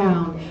turn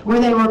around. Where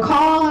they were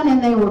calling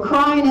and they were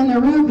crying in their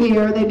root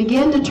beer, they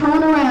began to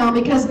turn around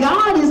because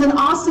God is an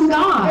awesome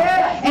God.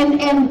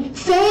 And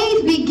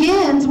faith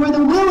begins where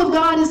the will of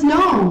God is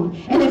known.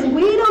 And if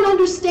we don't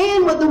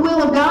understand what the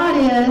will of God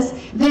is,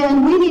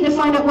 then we need to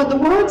find out what the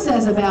Word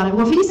says about it.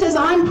 Well, if He says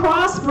I'm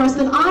prosperous,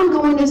 then I'm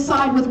going to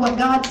side with what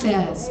God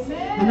says.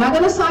 I'm not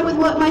going to side with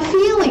what my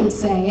feelings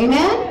say.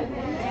 Amen?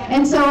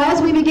 And so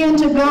as we begin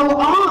to go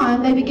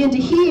on, they begin to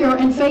hear,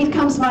 and faith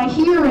comes by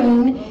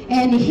hearing,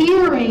 and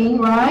hearing,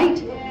 right?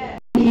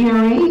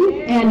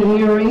 Hearing and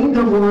hearing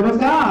the Word of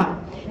God.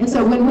 And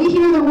so when we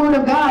hear the Word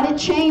of God, it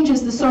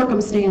changes the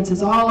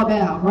circumstances all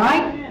about,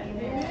 right?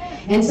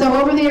 And so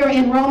over there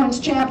in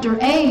Romans chapter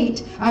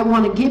 8, I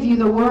want to give you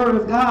the Word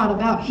of God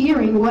about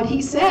hearing what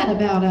He said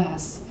about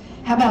us.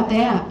 How about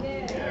that?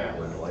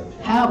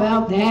 How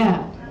about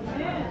that?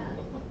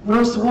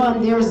 Verse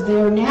 1, there's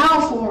there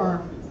now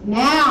for...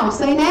 Now,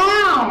 say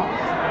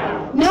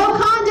now. No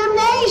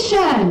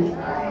condemnation.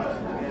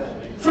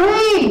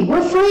 Free.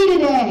 We're free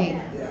today.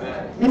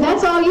 If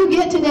that's all you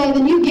get today,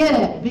 then you get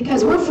it,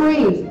 because we're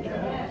free.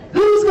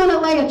 Who's going to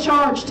lay a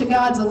charge to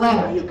God's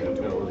elect?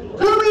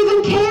 Who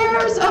even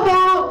cares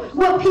about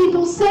what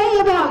people say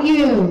about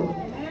you?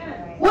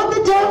 What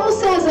the devil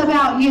says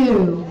about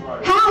you?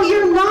 How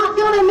you're not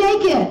going to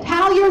make it?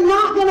 How you're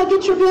not going to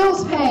get your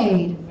bills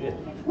paid?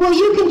 Well,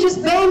 you can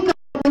just bank on.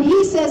 When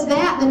He says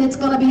that, then it's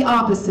going to be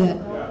opposite.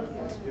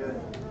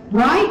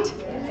 Right?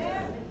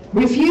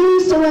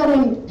 Refuse to let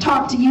Him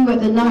talk to you at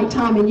the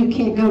nighttime and you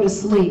can't go to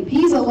sleep.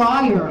 He's a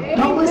liar.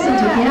 Don't listen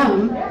to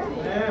him.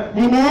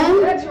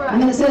 Amen?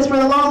 And then it says, for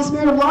the law of the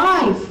Spirit of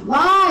life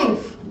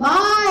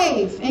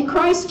in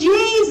Christ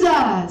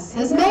Jesus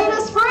has made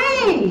us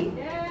free. You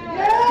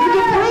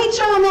can preach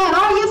on that.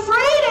 Are you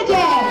free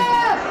today?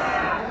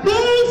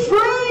 Be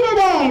free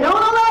today.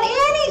 Don't let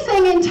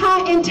anything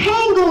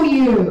entangle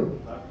you.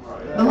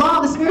 The law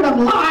of the Spirit of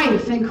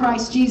life in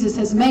Christ Jesus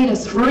has made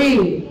us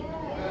free.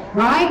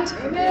 Right?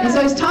 And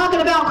so He's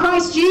talking about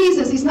Christ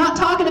Jesus. He's not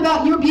talking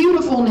about your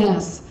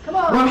beautifulness or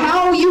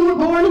how you were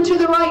born into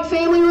the right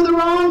family or the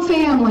wrong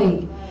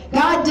family.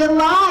 God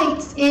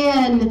delights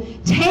in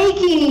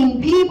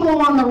taking people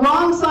on the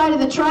wrong side of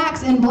the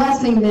tracks and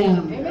blessing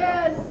them.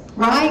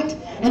 Right?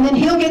 And then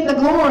He'll get the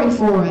glory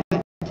for it.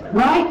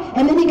 Right?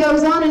 And then He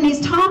goes on and He's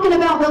talking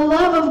about the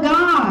love of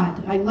God.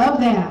 I love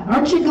that.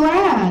 Aren't you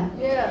glad?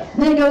 Yes.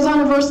 Then He goes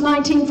on in verse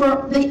 19,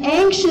 for the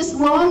anxious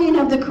longing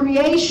of the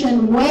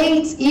creation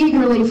waits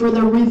eagerly for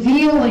the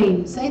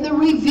revealing. Say the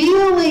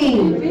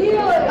revealing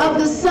of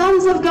the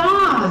sons of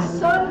God.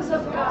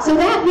 So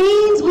that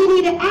means we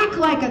need to act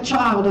like a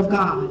child of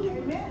God.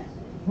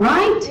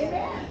 Right?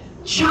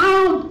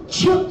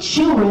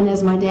 Children,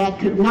 as my dad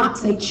could not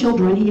say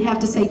children, he'd have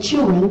to say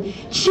children.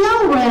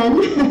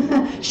 Children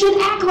should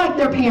act like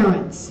their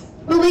parents.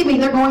 Believe me,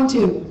 they're going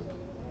to.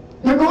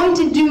 They're going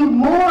to do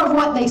more of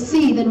what they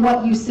see than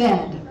what you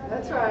said.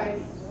 That's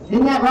right.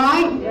 Isn't that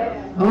right?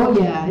 Yeah. Oh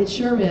yeah, it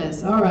sure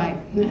is. All right.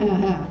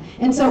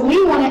 And so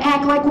we want to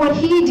act like what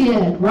He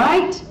did,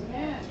 right?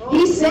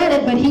 He said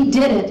it, but He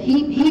did it.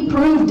 He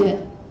proved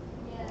it.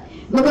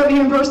 Look over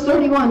here in verse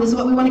 31. This is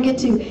what we want to get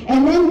to.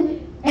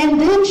 And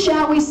then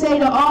shall we say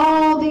to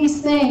all these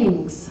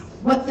things.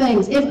 What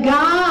things? If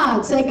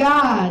God, say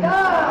God,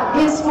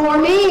 is for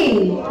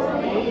me.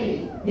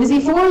 Is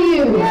He for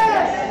you?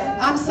 Yes.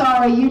 I'm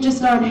sorry, you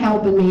just aren't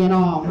helping me at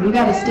all. You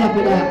got to step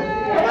it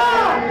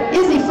up.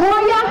 Is He for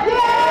you?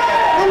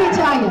 Yes. Let me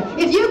tell you,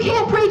 if you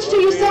can't preach to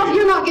yourself,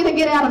 you're not going to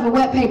get out of a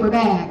wet paper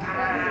bag.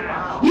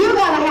 You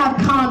got to have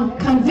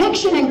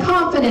conviction and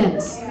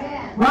confidence,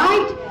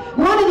 right?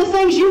 One of the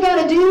things you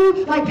got to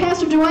do, like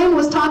Pastor Dwayne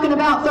was talking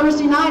about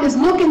Thursday night, is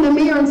look in the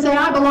mirror and say,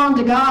 I belong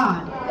to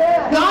God.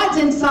 God's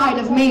inside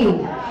of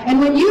me. And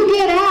when you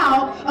get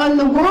out and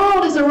the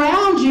world is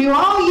around you,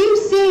 all you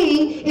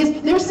see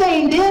is they're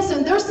saying this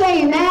and they're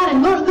saying that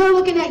and they're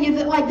looking at you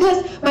like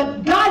this,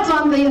 but God's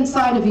on the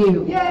inside of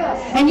you.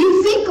 Yes. And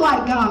you think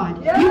like God.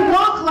 Yes. You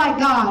walk like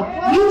God.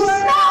 Yes. You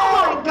smell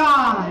like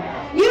God.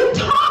 You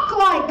talk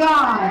like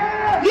God.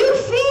 Yes. You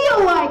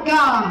feel like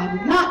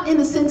God. Not in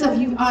the sense of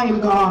I am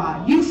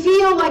God. You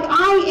feel like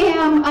I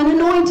am an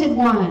anointed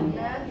one.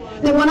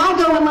 That when I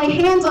go and lay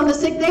hands on the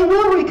sick, they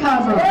will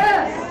recover.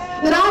 Yes.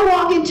 That I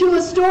walk into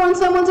a store and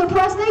someone's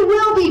oppressed, they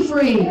will be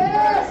free.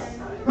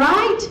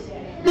 Right?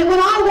 That when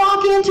I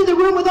walk into the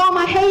room with all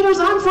my haters,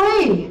 I'm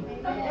free.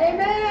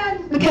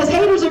 Amen. Because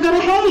haters are going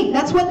to hate.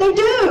 That's what they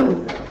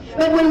do.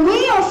 But when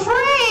we are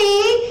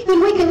free,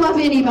 then we can love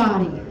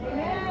anybody.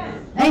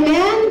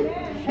 Amen?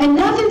 And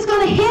nothing's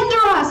going to hinder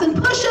us and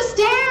push us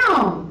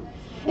down.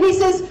 And he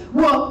says,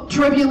 will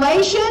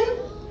tribulation,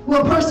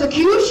 will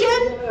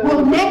persecution,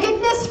 will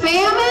nakedness,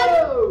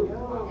 famine?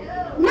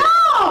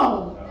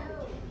 No!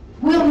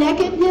 Will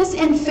nakedness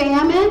and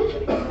famine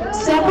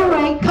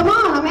separate? Come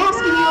on, I'm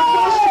asking you a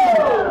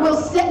question.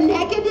 Will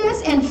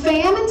nakedness and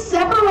famine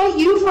separate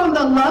you from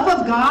the love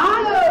of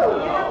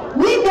God?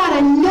 We've got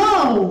to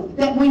know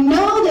that we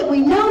know that we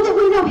know that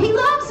we know. He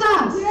loves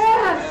us.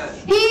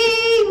 Yes.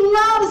 He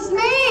loves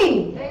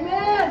me.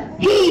 Amen.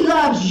 He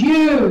loves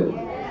you.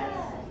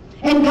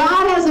 And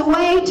God has a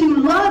way to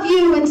love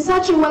you in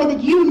such a way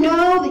that you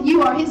know that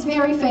you are His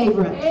very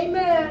favorite.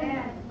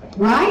 Amen.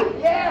 Right?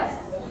 Yes.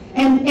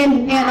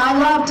 And I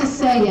love to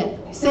say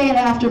it. Say it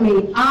after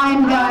me.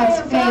 I'm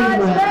God's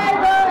favorite.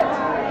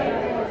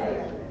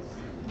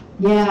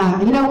 Yeah.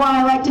 You know why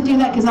I like to do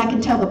that? Because I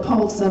can tell the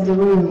pulse of the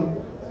room.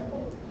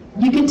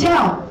 You can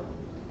tell.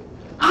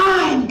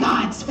 I'm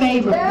God's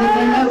favorite.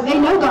 They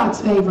know God's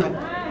favorite.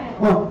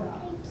 Well,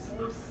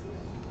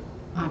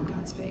 I'm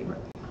God's favorite.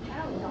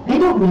 They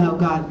don't know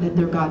that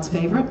they're God's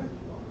favorite.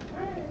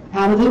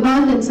 Out of the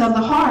abundance of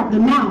the heart, the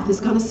mouth is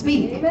going to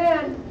speak.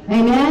 Amen.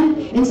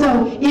 Amen? And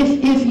so,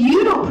 if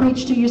you don't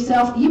preach to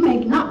yourself, you may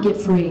not get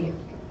free.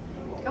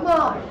 Come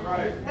on.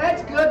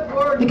 That's good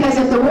word. Because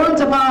if the word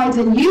abides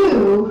in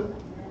you,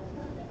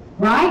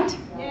 right?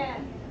 Yeah.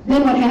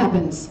 Then what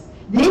happens?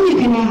 Then you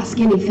can ask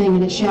anything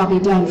and it shall be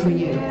done for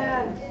you.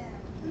 Yeah.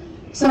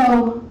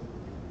 So,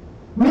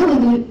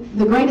 really,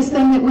 the greatest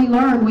thing that we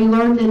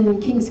learned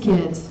in King's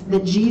Kids,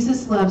 that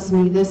Jesus loves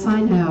me, this I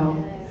know.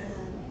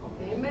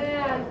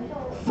 Amen.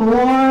 For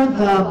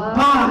the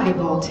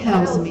Bible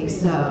tells me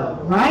so,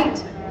 right?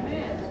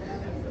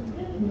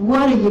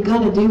 What are you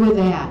going to do with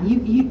that?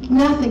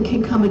 Nothing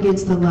can come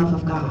against the love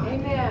of God.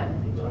 Amen.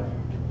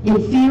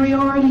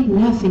 Inferiority,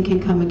 nothing can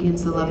come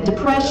against the love.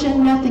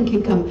 Depression, nothing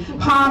can come.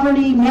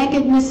 Poverty,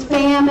 nakedness,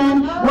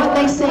 famine, what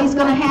they say is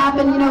going to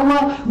happen, you know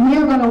what?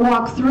 We're going to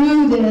walk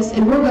through this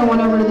and we're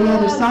going over to the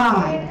other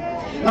side.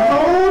 The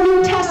whole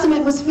New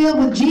Testament was filled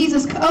with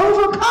Jesus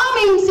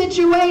overcoming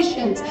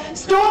situations,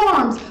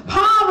 storms,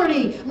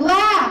 poverty,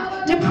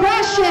 lack,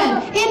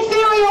 depression,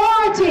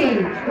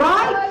 inferiority,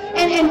 right?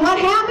 And what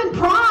happened?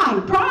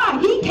 Pride.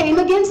 He came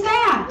against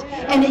that.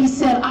 And he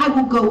said, I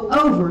will go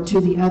over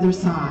to the other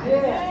side.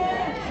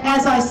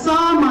 As I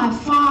saw my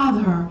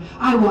Father,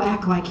 I will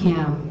act like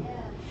Him.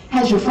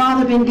 Has your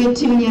Father been good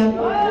to you?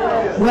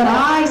 What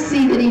I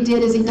see that He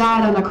did is He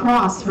died on the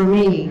cross for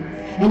me.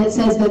 And it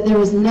says that there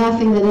is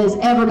nothing that is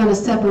ever going to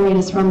separate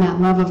us from that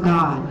love of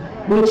God,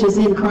 which is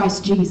in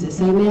Christ Jesus.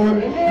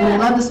 Amen? And I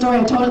love the story.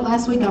 I told it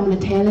last week. I'm going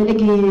to tell it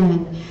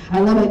again. I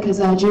love it because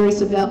Jerry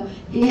Savelle,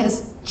 he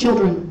has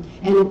children.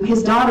 And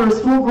his daughter is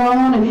full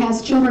grown and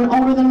has children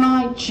older than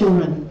my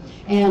children.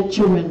 And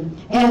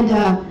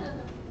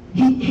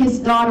his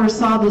daughter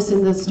saw this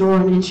in the store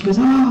and she goes,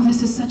 oh,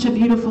 this is such a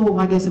beautiful,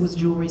 I guess it was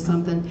jewelry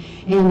something.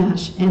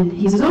 And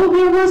he says, oh,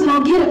 where was it?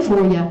 I'll get it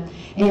for you.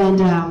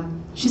 And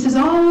she says,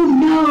 oh,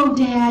 no,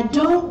 Dad,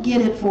 don't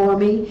get it for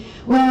me.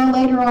 Well,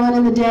 later on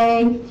in the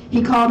day,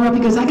 he called her up.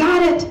 He goes, I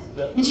got it.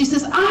 And she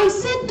says, I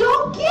said,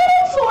 don't get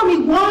it for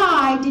me.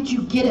 Why did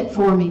you get it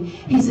for me?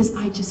 He says,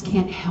 I just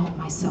can't help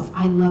myself.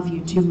 I love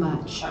you too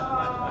much.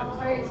 Oh,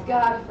 praise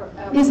God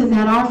forever. Isn't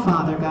that our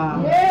Father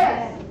God?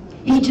 Yes.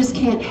 He just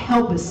can't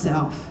help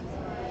himself.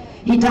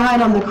 He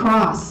died on the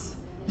cross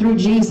through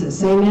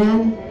Jesus.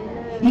 Amen?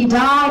 He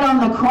died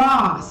on the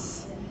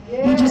cross.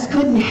 He just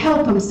couldn't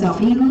help himself.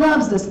 He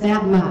loves us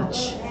that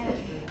much.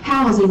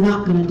 How is He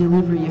not going to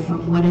deliver you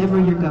from whatever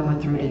you're going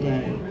through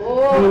today?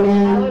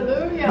 Amen.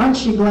 Hallelujah.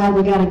 Aren't you glad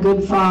we got a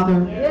good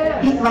Father?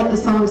 Yes. Like the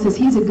song says,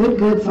 He's a good,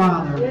 good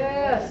Father.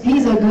 Yes.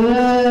 He's a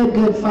good,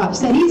 good Father.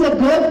 Say, He's a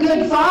good,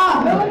 good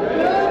Father.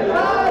 Good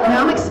Father.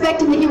 Now I'm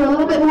expecting to hear a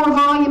little bit more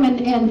volume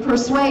and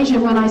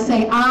persuasion when I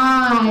say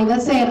I.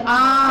 Let's say it.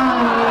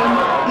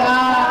 I'm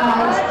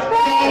God's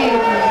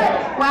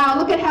favorite. Wow,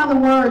 look at how the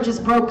word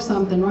just broke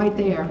something right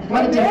there.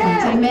 What a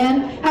difference.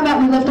 Amen. How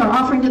about we lift our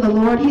offering to the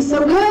Lord? He's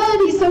so good.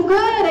 He's so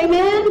good.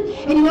 Amen.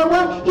 And you know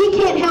what? He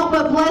can't help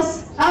but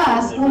bless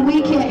us when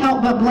we can't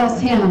help but bless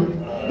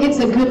Him. It's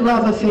a good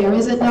love affair,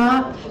 is it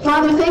not?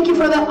 Father, thank you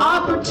for the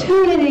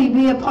opportunity to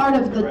be a part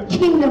of the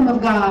kingdom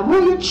of God.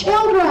 We're your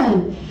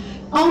children.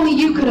 Only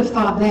you could have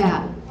thought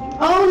that.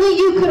 Only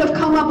you could have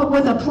come up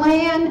with a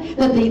plan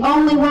that the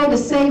only way to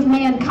save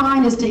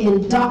mankind is to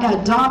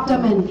adopt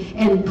them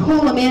and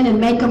pull them in and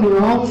make them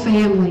your own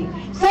family.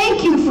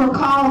 Thank you for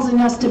causing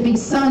us to be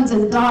sons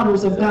and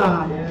daughters of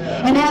God.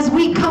 And as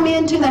we come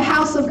into the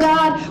house of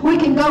God, we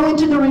can go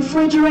into the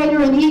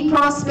refrigerator and eat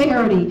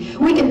prosperity.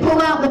 We can pull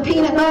out the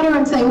peanut butter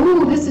and say,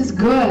 ooh, this is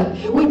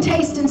good. We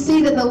taste and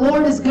see that the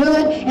Lord is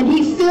good, and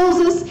He fills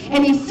us,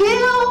 and He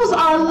fills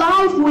our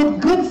life with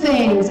good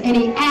things, and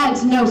He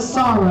adds no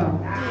sorrow.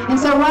 And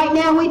so right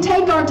now we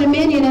take our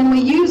dominion and we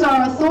use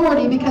our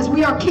authority because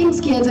we are King's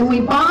kids, and we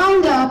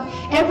bind up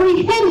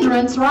every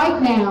hindrance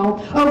right now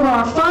over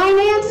our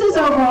finances,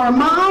 over our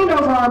mind,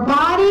 over our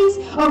bodies,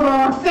 over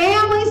our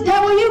families.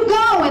 Devil, you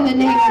go in the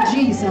name of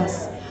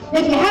Jesus.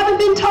 If you haven't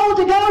been told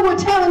to go, we're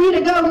telling you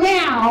to go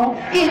now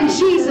in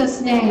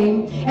Jesus'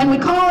 name. And we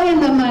call in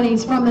the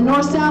monies from the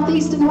north, south,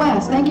 east, and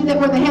west. Thank you that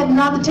we're the head and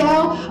not the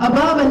tail,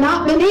 above and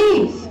not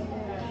beneath.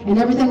 And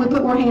everything we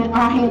put our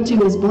hand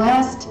to is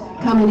blessed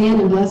coming in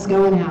and blessed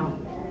going out.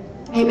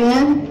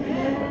 Amen.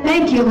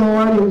 Thank you,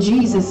 Lord, in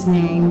Jesus'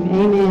 name.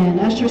 Amen.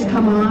 Ushers,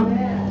 come on.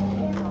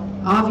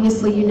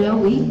 Obviously, you know,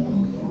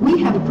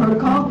 we have a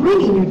protocol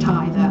bringing your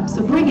tithe up,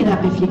 so bring it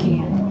up if you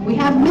can. We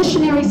have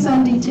Missionary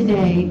Sunday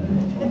today,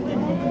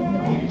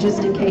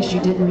 just in case you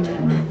didn't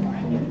remember.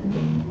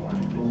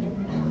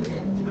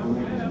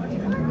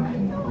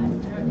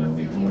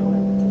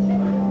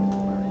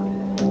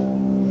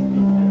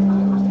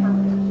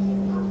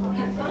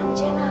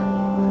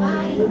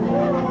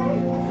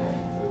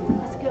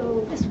 Let's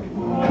go this way.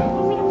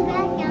 Can we go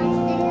back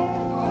downstairs?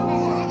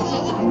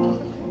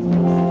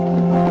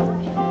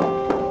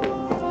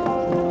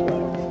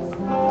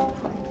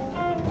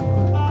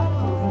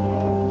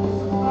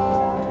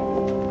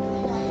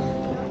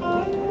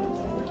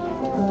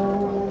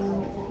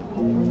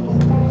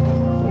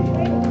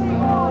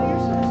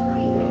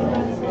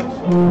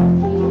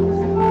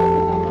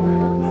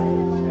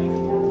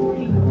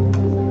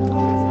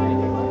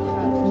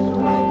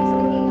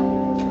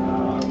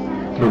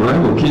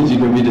 Kids, you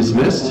can be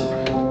dismissed.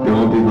 You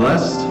won't be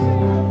blessed.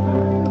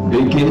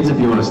 Big kids, if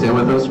you want to stand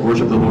with us,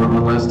 worship the Lord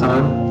one last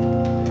time.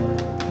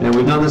 And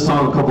we've done this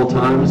song a couple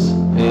times,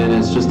 and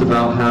it's just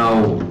about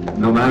how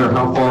no matter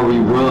how far we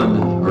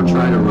run or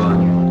try to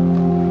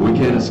run, we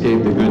can't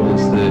escape the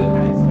goodness that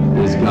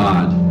is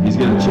God. He's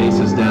going to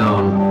chase us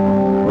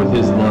down with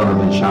His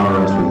love and shower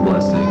us with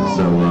blessings.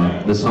 So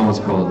this song is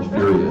called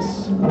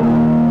Furious.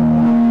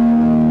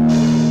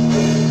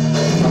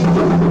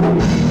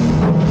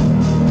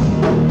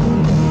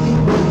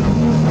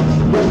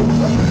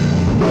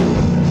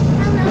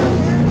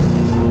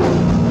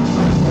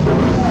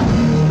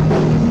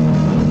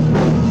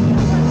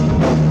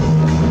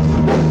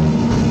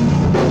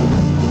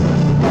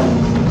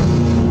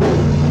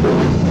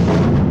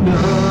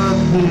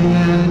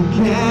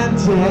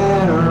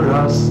 Tear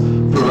us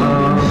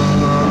from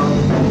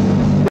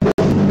the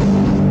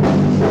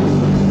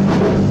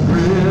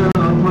rim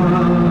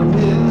of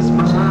His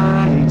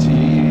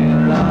mighty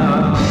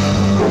love.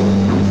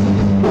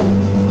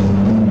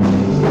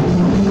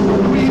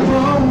 We've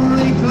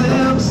only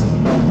glimpsed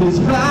His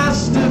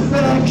vast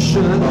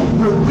affection,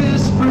 the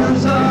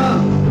whispers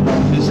of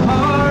His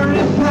heart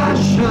and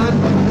passion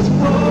is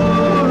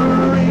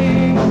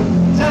pouring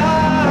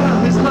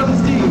down. His love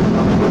is deep.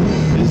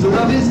 His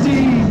love is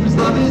deep. His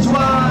love is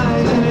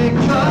wide and it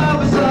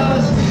covers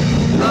us.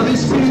 His love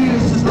is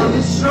fierce, His love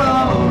is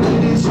strong,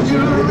 it is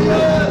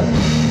furious.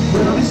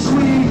 His love is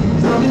sweet,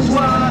 His love is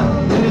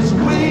wild, and it's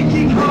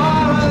waking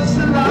hearts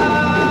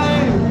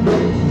alive.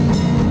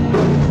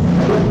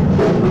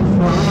 The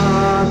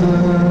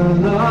Father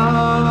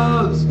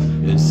loves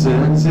and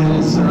sends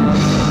His Son.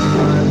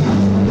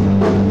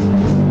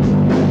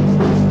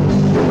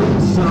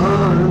 The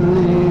Son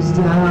lays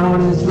down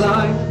His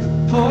life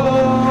for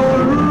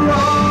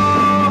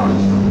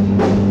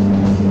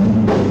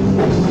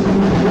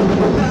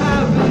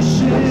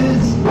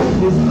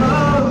His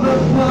love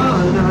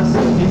upon us,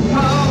 He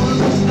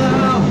calls us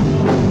now,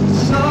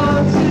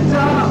 sons and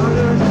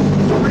daughters,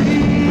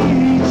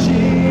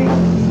 reaching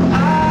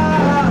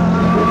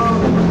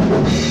out.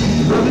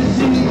 Love is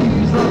deep,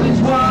 His love is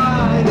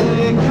wide, and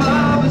it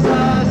covers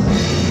us.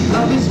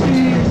 Love is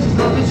fierce, His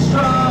love is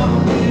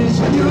strong, it is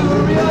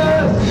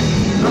furious.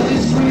 Love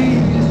is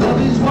sweet, His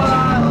love is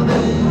wild,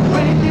 and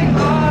waking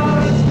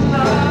hearts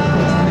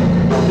alive.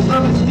 His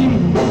love is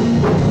deep.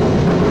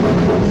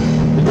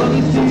 His love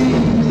is deep.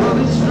 Love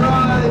is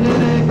strong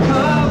and it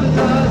covers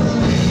us.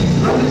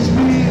 Love is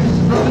fierce,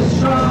 love is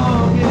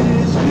strong, it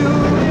is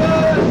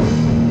furious.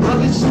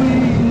 Love is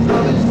sweet,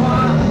 love is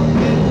wild,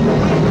 it's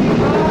waking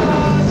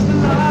hearts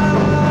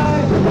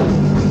alive.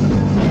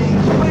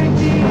 It's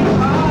waking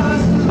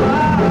hearts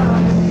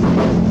alive.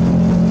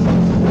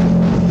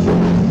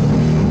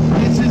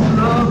 It's His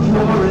love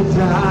pouring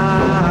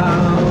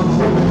down.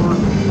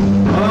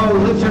 Oh,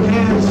 lift your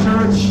hands,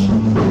 church.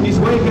 He's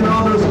waking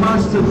all those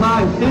hearts to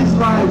life. His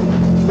life.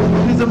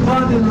 His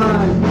abundant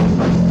life.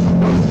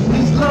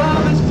 His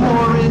love is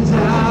pouring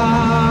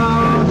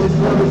down. His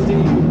love is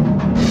deep.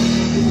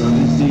 His love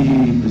is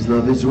deep. His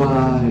love is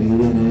wide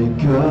and it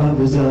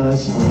covers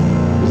us.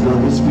 His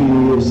love is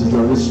fierce, His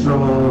love is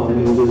strong,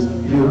 it is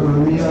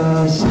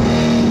furious.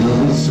 His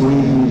love is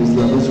sweet, His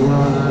love is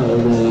wild,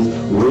 and His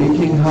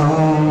waking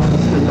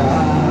hearts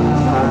alive.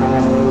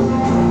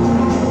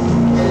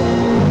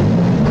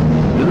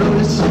 His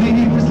love is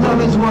sweet, His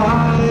love is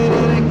wide,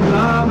 and it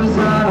covers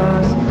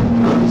us.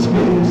 His love is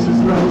fierce,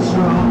 His love is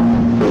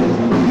strong, it is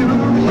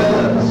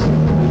furious.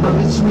 His love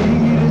is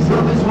sweet, His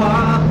love is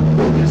wild,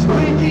 His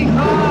waking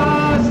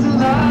hearts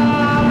alive.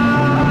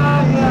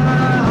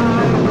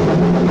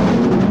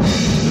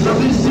 His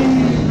love is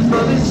deep, His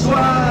love is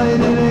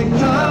wide, and it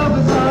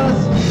covers us.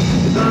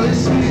 His love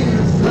is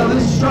fierce, His love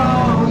is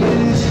strong, it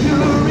is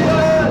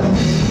furious.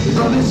 His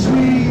love is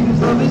sweet, His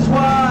love is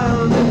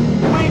wild,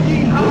 and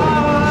waking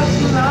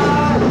hearts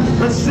alive.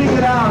 Let's sing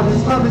it out.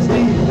 His love is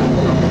deep.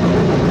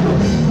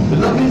 His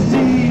love is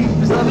deep,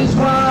 His love is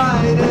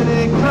wide, and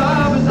it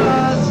covers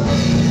us.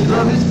 His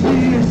love is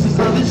fierce, His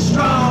love is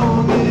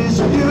strong, it is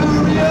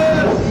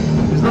furious.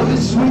 His love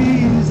is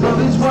sweet, His love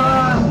is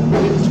wild,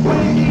 it's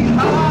waking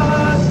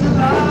hearts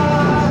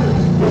alive.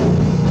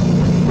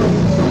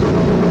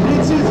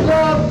 It's His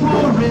love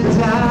pouring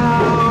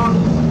down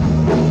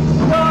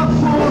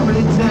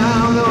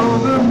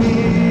over me.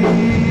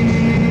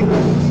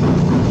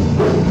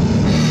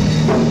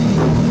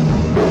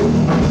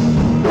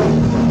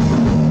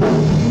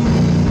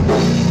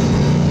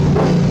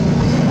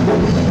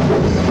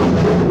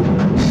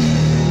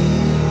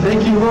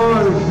 Thank you,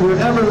 Lord, for your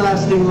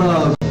everlasting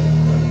love.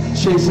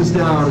 Chase us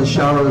down and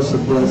shower us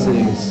with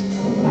blessings.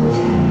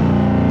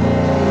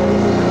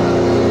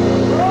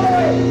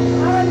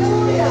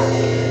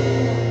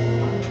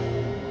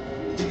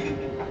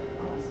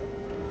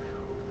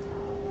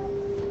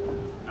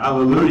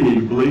 Hallelujah.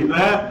 You believe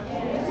that?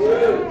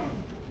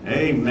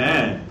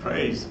 Amen.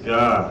 Praise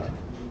God.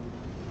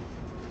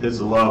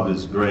 His love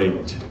is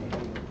great.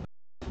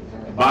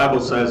 The Bible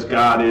says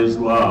God is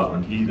love,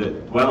 and he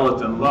that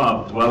dwelleth in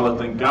love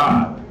dwelleth in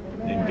God,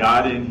 and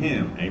God in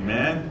him.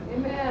 Amen?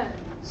 Amen.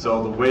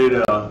 So the way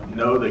to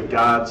know that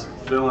God's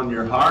filling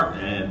your heart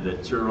and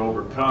that you're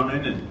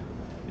overcoming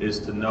is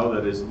to know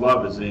that His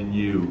love is in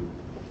you.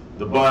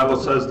 The Bible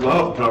says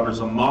love covers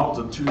a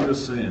multitude of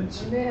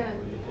sins.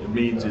 Amen. It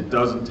means it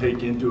doesn't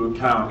take into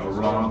account a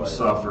wrong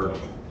suffered.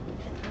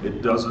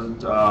 It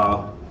doesn't,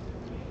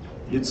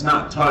 it's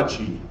not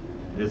touchy.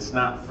 It's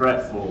not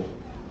fretful.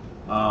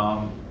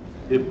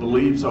 It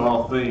believes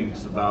all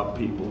things about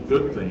people,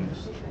 good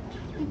things.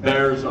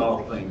 Bears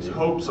all things,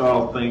 hopes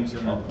all things,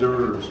 and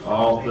endures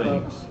all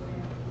things.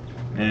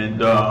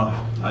 And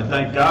I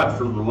thank God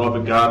for the love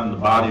of God in the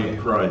body of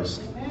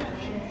Christ,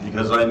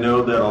 because I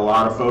know that a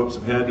lot of folks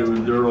have had to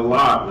endure a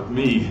lot with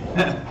me.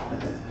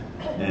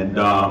 And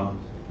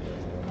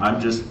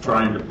I'm just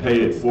trying to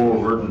pay it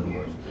forward,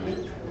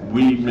 and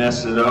we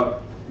mess it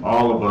up,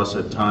 all of us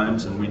at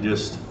times, and we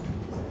just,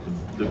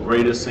 the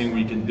greatest thing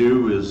we can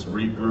do is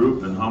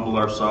regroup and humble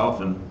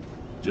ourselves and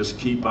just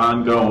keep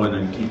on going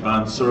and keep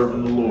on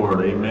serving the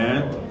Lord.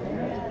 Amen?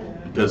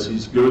 Because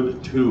He's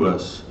good to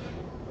us.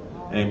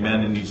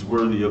 Amen. And He's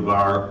worthy of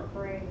our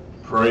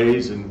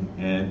praise and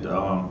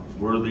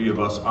worthy of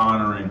us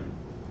honoring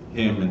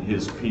Him and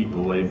His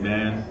people.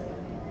 Amen.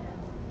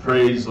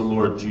 Praise the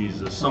Lord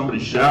Jesus. Somebody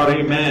shout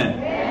amen.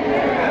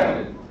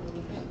 Amen.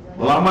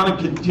 Well, I'm going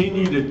to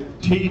continue to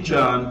teach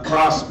on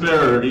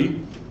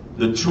prosperity.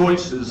 The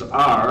choice is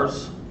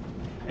ours.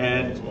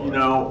 And, you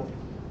know,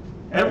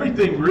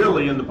 everything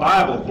really in the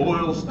Bible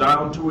boils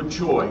down to a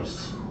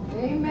choice.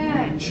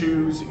 Amen. We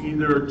choose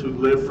either to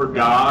live for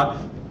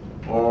God,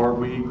 or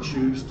we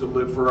choose to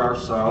live for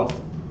ourselves,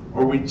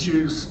 or we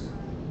choose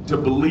to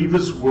believe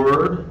His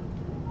Word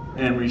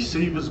and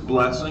receive His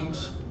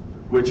blessings,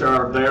 which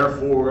are there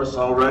for us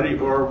already,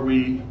 or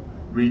we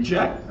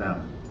reject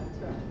them.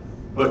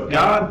 But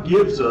God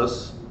gives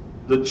us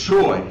the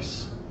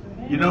choice.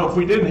 You know, if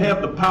we didn't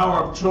have the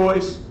power of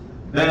choice,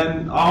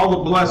 then all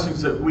the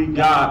blessings that we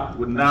got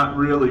would not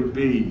really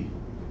be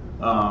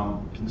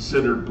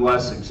considered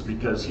blessings,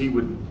 because He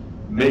would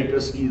make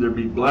us either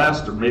be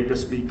blessed or make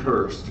us be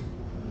cursed.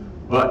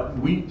 But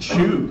we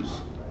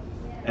choose,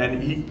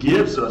 and He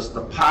gives us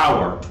the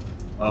power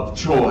of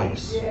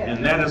choice.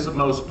 And that is the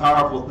most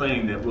powerful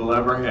thing that we'll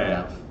ever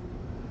have.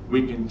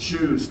 We can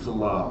choose to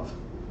love.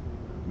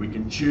 We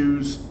can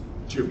choose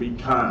to be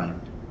kind.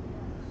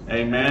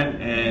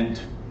 Amen. And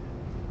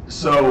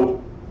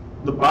so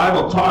the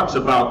Bible talks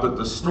about that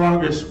the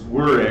strongest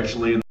word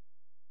actually in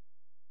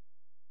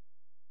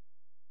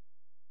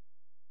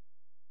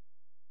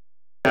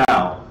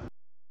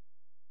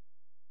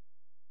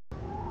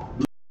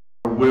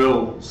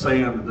will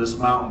say unto this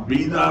mountain,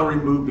 be thou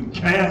removed and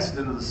cast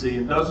into the sea,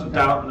 and doesn't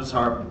doubt in his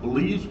heart, but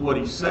believes what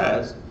he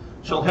says,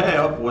 shall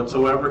have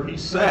whatsoever he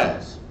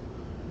says.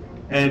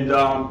 And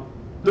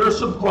there are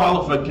some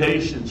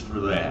qualifications for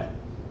that.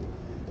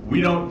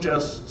 We don't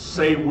just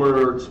say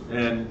words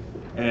and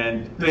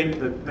think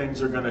that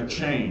things are going to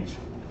change.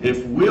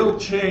 If we'll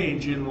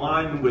change in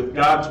line with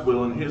God's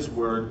will and His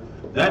Word,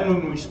 then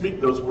when we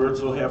speak those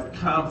words, we'll have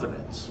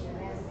confidence.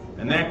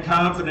 And that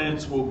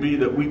confidence will be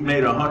that we've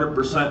made a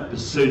 100%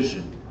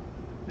 decision.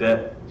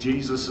 that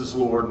Jesus is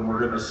Lord and we're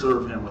going to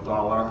serve him with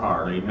all our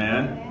heart.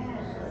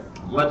 Amen.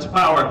 Let's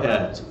bow our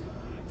heads.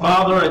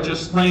 Father, I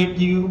just thank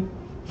you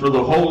for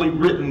the holy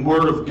written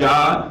word of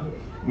God.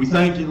 We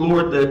thank you,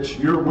 Lord, that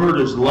your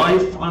word is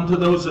life unto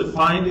those that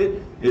find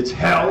it. It's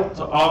health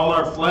to all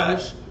our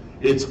flesh.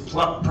 It's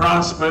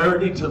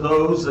prosperity to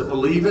those that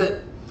believe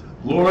it.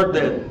 Lord,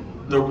 that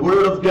the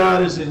word of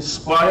God is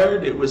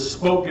inspired. It was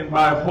spoken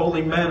by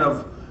holy men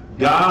of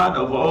God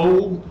of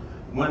old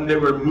when they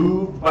were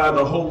moved by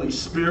the Holy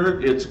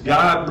Spirit. It's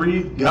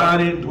God-breathed,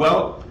 God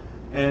indwelt,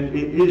 and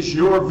it is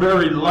your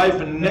very life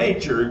and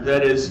nature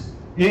that is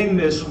in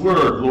this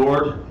word,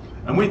 Lord.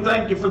 And we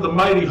thank you for the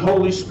mighty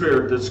Holy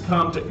Spirit that's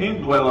come to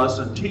indwell us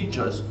and teach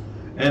us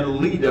and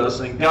lead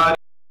us and guide us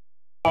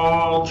in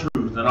all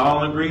truth. And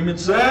all in agreement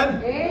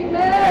said?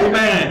 Amen.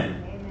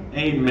 Amen.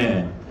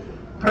 Amen.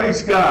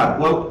 Praise God.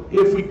 Well,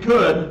 if we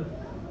could,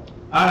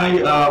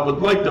 I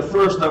would like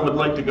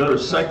to go to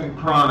 2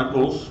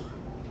 Chronicles.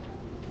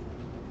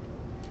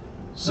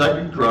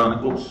 2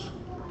 Chronicles.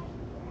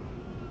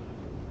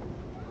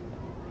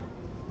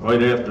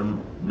 Right after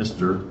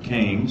Mr.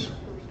 Kings.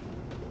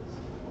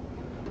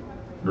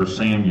 Or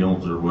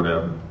Samuel's or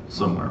whatever.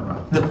 Somewhere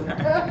around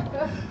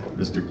there.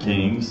 Mr.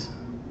 Kings.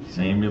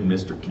 Samuel,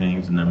 Mr.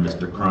 Kings, and then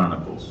Mr.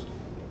 Chronicles.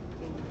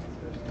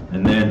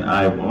 And then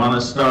I want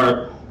to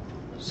start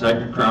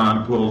 2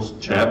 Chronicles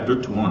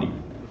chapter 20.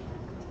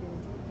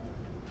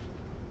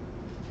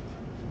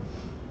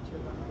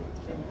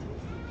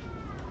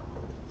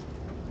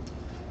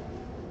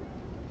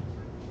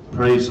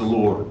 Praise the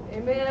Lord.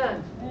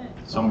 Amen.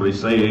 Somebody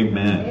say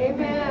amen.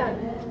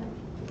 Amen.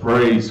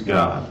 Praise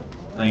God.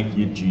 Thank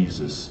you,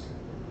 Jesus.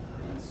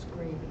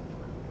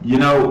 You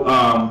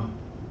know,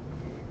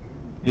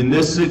 in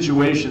this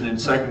situation in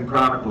 2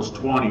 Chronicles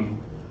 20,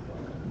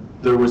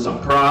 there was a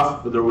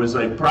prophet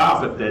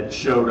that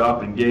showed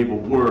up and gave a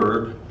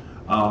word,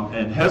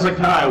 and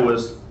Hezekiah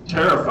was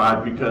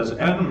terrified because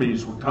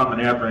enemies were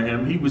coming after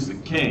him. He was the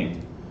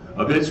king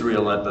of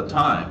Israel at the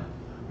time.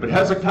 But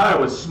Hezekiah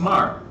was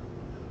smart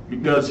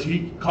because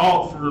he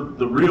called for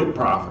the real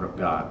prophet of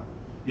God.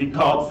 He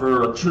called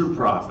for a true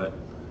prophet.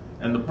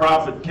 And the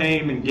prophet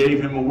came and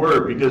gave him a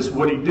word, because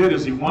what he did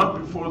is he went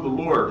before the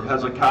Lord,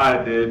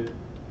 Hezekiah did,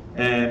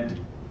 and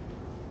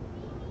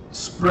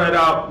spread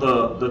out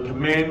the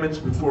commandments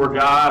before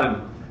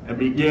God and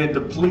began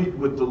to plead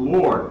with the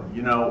Lord,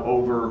 you know,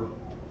 over,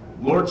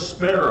 Lord,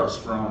 spare us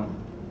from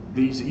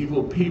these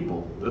evil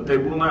people, that they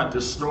will not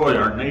destroy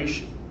our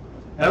nation.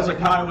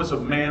 Hezekiah was a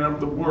man of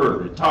the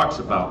word. It talks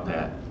about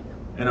that.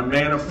 And a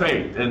man of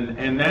faith.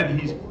 And then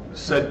he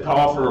said,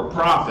 call for a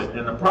prophet.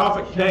 And the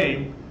prophet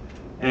came,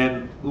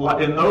 and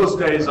in those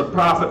days, a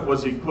prophet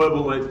was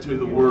equivalent to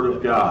the word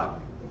of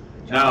God.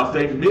 Now, if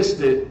they missed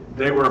it,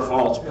 they were a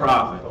false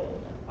prophet.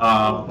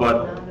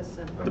 But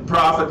the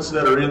prophets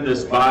that are in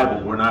this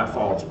Bible were not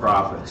false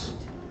prophets.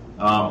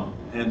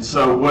 And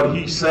so what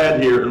he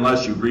said here,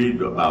 unless you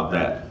read about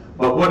that,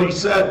 but what he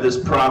said, this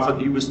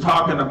prophet, he was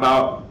talking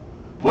about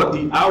what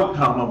the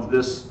outcome of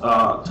this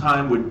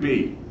time would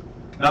be.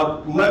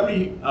 Now, let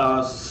me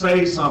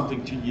say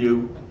something to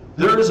you.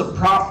 There is a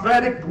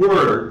prophetic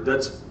word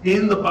that's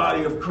in the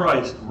body of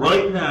Christ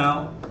right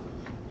now,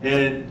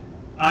 and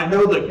I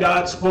know that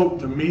God spoke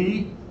to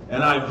me,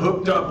 and I've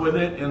hooked up with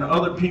it, and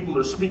other people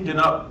are speaking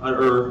up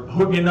or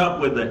hooking up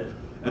with it.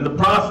 And the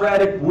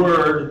prophetic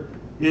word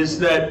is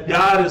that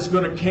God is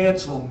going to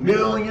cancel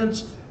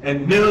millions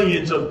and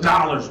millions of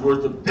dollars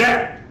worth of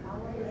debt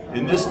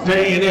in this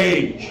day and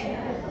age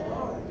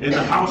in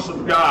the house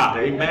of God.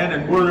 Amen.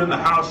 And we're in the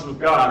house of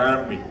God,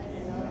 aren't we?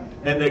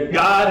 And that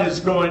God is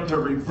going to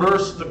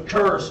reverse the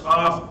curse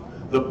off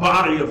the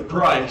body of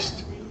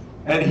Christ.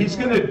 And he's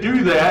going to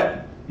do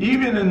that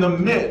even in the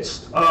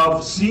midst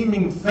of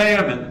seeming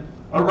famine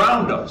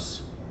around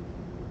us.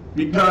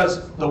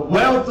 Because the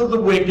wealth of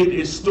the wicked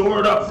is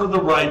stored up for the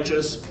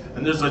righteous,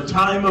 and there's a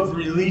time of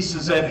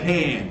releases at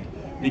hand.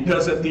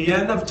 Because at the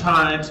end of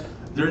times,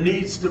 there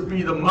needs to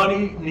be, the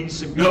money needs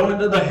to go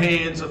into the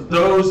hands of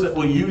those that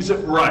will use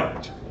it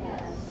right.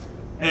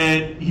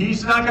 And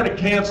he's not going to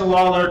cancel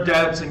all our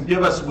debts and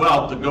give us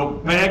wealth to go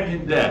back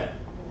in debt.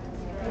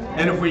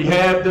 And if we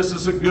have, this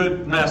is a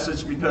good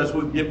message, because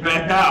we'll get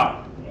back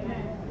out.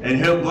 And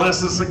he'll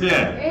bless us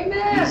again.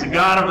 Amen. He's a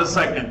God of a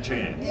second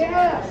chance.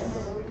 Yes.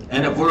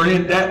 And if we're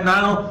in debt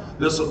now,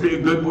 this will be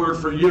a good word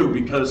for you,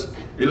 because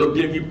it'll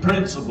give you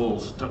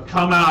principles to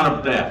come out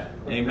of debt.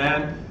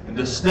 Amen? And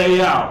to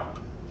stay out.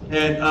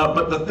 And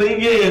but the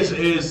thing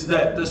is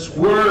that this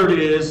word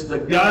is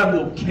that God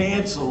will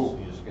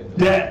cancel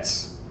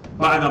debts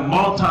by the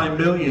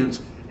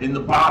multi-millions in the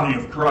body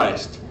of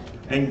Christ.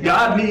 And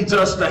God needs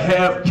us to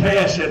have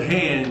cash at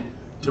hand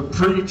to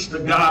preach the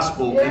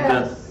gospel,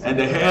 yes, and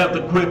to have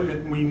the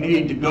equipment we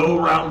need to go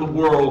around the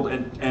world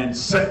and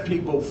set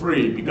people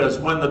free. Because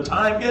when the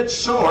time gets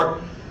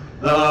short,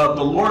 the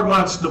Lord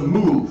wants to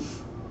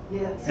move.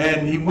 Yes.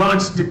 And he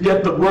wants to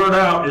get the word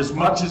out as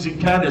much as he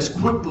can, as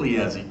quickly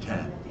as he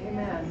can.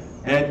 Amen.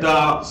 And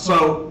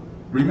so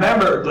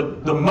remember,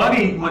 the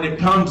money when it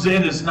comes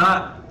in is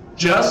not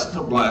just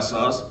to bless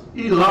us,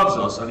 He loves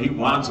us and he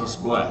wants us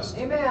blessed.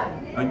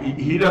 Amen. And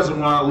he doesn't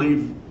want to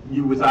leave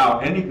you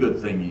without any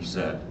good thing, he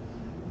said.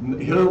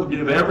 He'll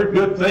give every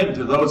good thing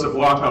to those that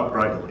walk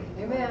uprightly.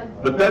 Amen.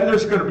 But then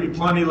there's going to be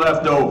plenty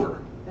left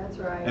over. That's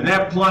right. And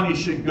that plenty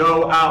should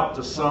go out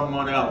to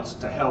someone else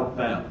to help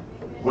them.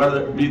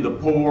 Whether it be the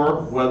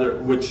poor,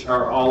 which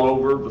are all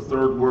over the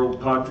third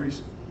world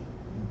countries.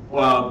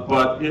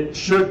 But it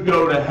should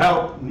go to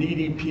help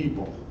needy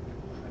people.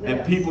 And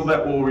Yes. people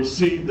that will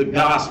receive the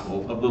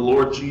gospel of the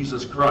Lord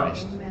Jesus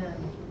Christ. Amen.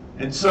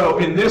 And so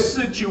in this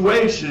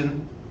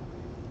situation,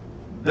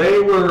 they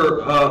were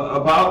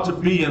about to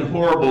be in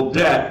horrible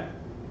debt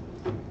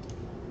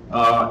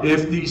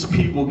if these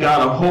people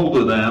got a hold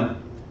of them.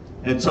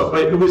 And so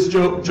it was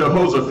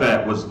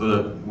Jehoshaphat was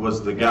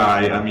the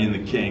guy, I mean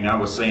the king. I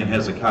was saying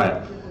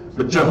Hezekiah.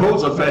 But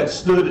Jehoshaphat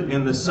stood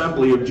in the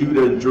assembly of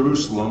Judah and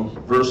Jerusalem,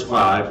 verse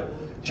 5,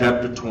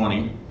 chapter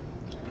 20.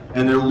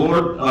 And their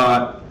Lord,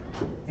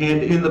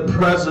 and in the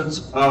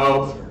presence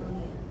of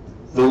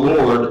the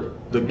Lord,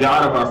 the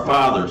God of our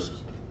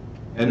fathers.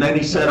 And then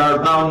he said,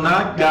 Art thou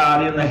not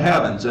God in the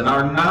heavens, and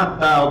art not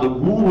thou the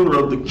ruler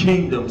of the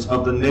kingdoms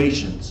of the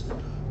nations?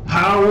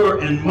 Power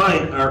and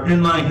might are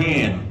in thy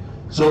hand,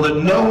 so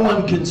that no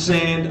one can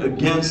stand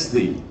against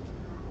thee.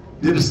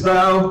 Didst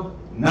thou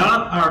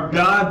not, our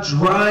God,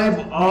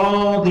 drive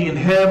all the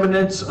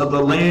inhabitants of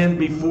the land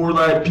before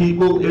thy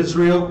people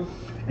Israel,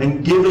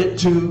 and give it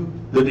to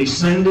the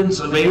descendants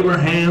of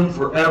Abraham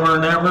forever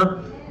and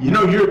ever? You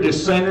know you're a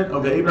descendant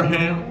of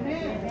Abraham?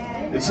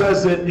 It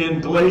says that in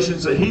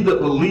Galatians that he that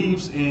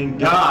believes in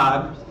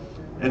God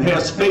and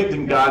has faith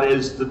in God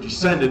is the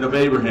descendant of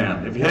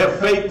Abraham. If you have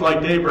faith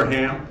like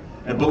Abraham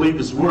and believe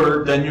his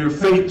word, then you're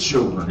faith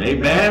children.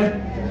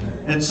 Amen?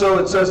 And so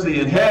it says the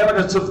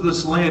inhabitants of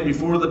this land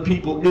before the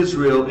people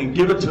Israel, and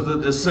give it to the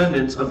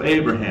descendants of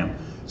Abraham.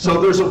 So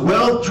there's a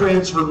wealth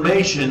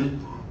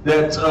transformation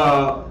that's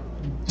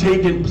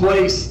taken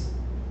place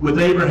with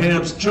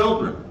Abraham's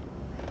children.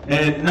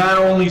 And not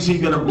only is he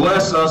going to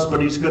bless us,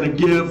 but he's going to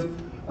give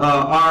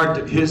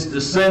his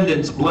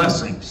descendants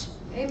blessings.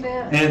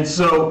 Amen. And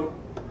so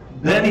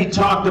then he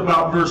talked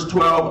about verse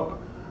 12,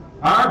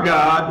 Our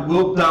God,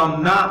 wilt thou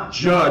not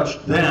judge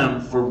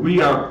them, for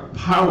we are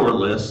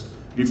powerless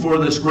before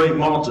this great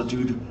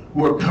multitude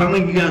who are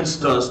coming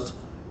against us,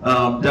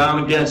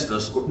 down against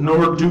us,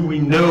 nor do we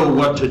know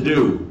what to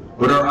do,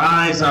 but our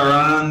eyes are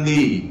on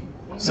thee.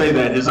 Say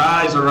that, his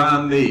eyes are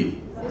on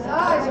thee. His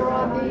eyes are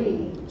on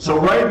thee. So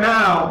right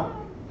now,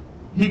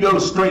 he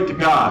goes straight to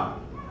God.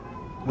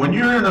 When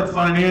you're in a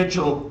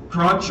financial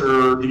crunch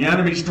or the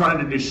enemy's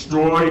trying to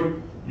destroy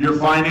your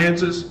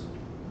finances,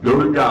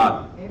 go to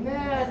God.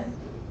 Amen.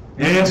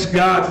 Ask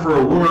God for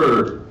a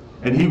word,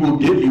 and he will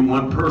give you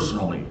one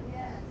personally.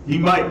 He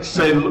might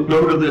say,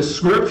 go to this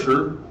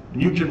scripture,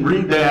 and you can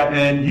read that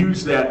and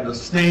use that to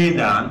stand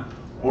on.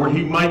 Or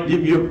he might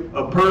give you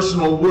a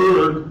personal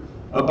word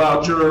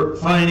about your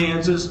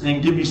finances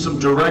and give you some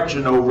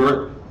direction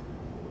over it.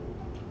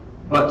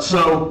 But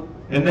so,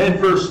 and then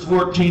verse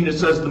 14, it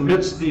says, in the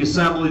midst of the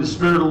assembly, the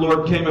Spirit of the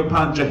Lord came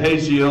upon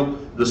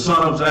Jehaziel, the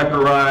son of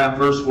Zechariah,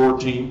 verse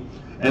 14,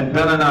 and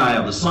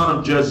Benaniah, the son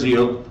of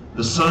Jeziel,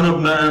 the son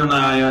of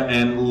Benaniah,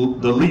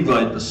 and the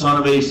Levite, the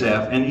son of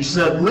Asaph. And he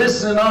said,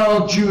 Listen,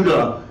 all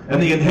Judah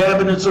and the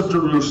inhabitants of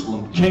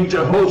Jerusalem, King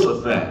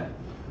Jehoshaphat,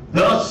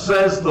 thus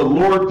says the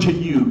Lord to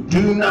you,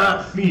 do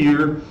not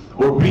fear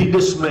or be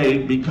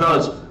dismayed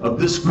because of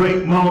this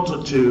great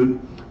multitude,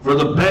 for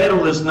the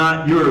battle is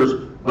not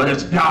yours, but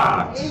it's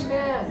God's.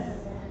 Amen.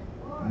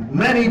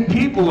 Many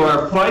people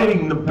are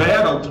fighting the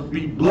battle to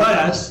be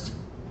blessed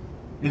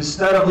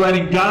instead of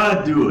letting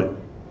God do it.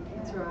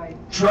 That's right.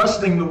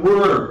 Trusting the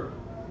word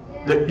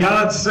that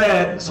God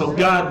said, so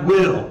God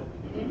will.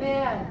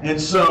 Amen. And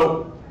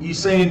so he's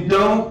saying,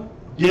 don't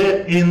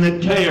get in the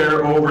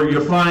care over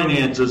your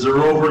finances or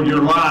over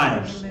your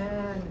lives.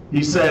 Amen.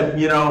 He said,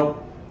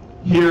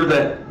 hear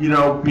that,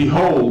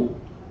 behold,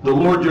 the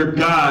Lord your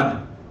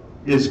God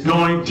is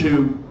going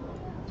to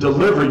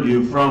deliver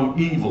you from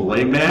evil.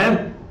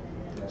 Amen?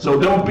 So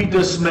don't be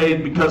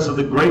dismayed because of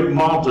the great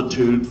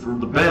multitude, for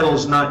the battle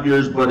is not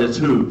yours, but it's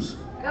whose?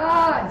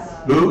 God's.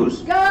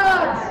 Whose?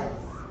 God's.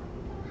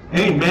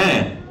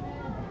 Amen.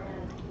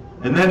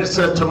 And then it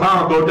said,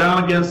 tomorrow go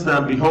down against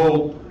them.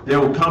 Behold, they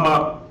will come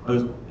up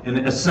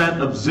an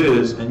ascent of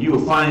Ziz, and you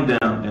will find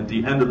them at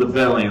the end of the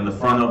valley in the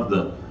front of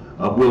the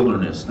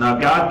wilderness. Now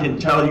God can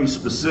tell you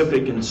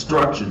specific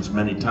instructions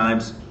many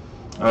times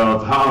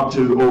of how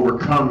to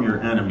overcome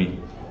your enemy.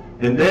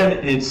 And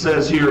then it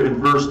says here in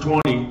verse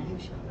 20,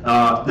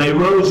 they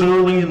rose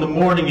early in the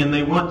morning and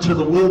they went to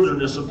the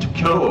wilderness of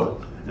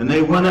Tekoa. And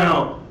they went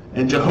out,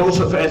 and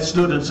Jehoshaphat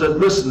stood and said,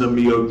 Listen to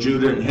me, O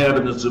Judah,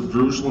 inhabitants of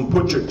Jerusalem.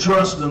 Put your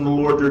trust in the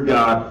Lord your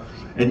God,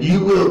 and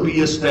you will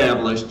be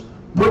established.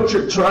 Put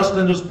your trust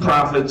in his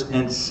prophets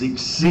and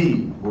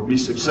succeed, or be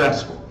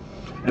successful.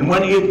 And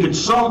when he had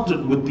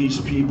consulted with these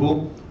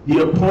people, he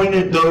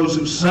appointed those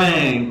who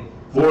sang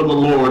for the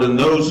Lord and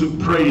those who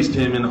praised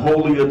him in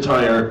holy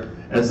attire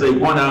as they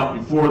went out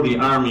before the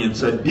army, and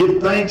said,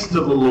 Give thanks to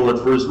the Lord,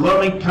 for his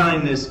loving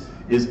kindness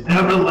is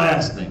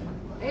everlasting.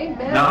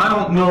 Amen. Now, I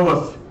don't know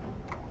if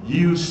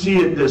you see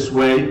it this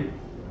way,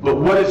 but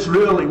what he's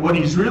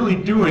really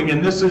doing,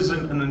 and this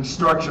isn't an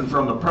instruction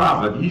from the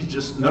prophet, he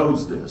just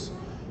knows this.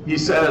 He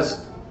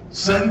says,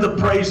 send the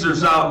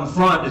praisers out in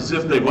front as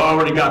if they've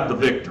already got the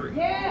victory.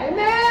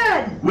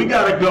 Amen. We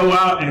got to go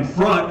out in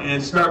front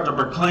and start to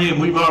proclaim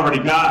we've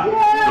already got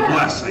the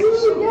blessings.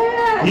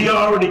 Yes. He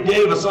already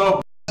gave us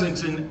all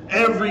blessings in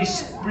every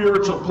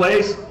spiritual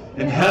place,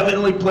 in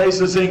heavenly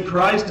places in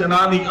Christ, and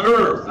on the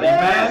earth.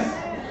 Amen?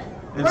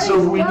 And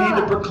so we need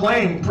to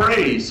proclaim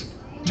praise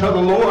to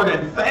the Lord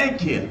and thank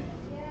Him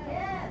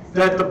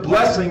that the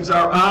blessings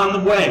are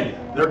on the way.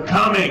 They're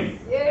coming.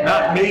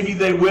 Not maybe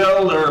they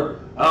will, or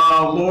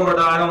Lord,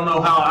 I don't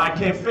know how, I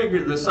can't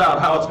figure this out,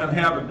 how it's going to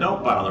happen.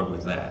 Don't bother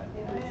with that.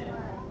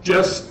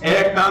 Just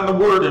act on the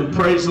word and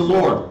praise the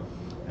Lord.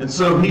 And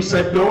so he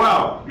said, go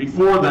out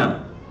before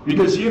them.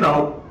 Because, you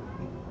know,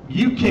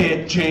 you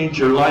can't change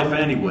your life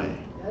anyway.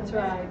 That's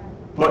right.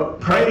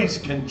 But praise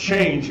can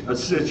change a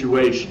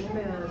situation.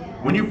 Amen.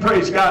 When you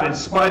praise God in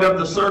spite of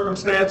the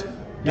circumstance,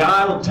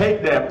 God will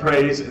take that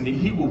praise and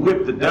He will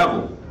whip the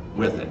devil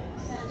with it.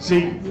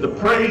 See, the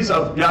praise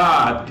of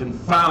God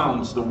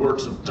confounds the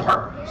works of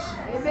darkness.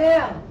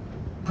 Amen.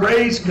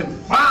 Praise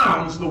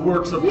confounds the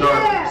works of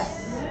darkness.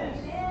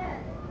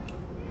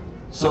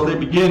 So they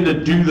begin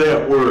to do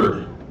that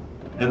word,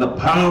 and the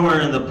power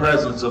and the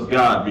presence of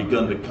God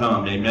begun to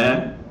come.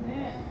 Amen?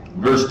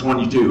 Verse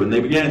 22, and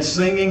they began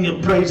singing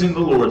and praising the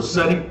Lord,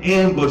 setting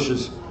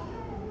ambushes.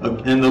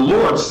 And the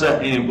Lord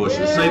set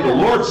ambushes. Say, the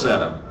Lord set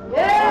them.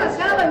 Yes,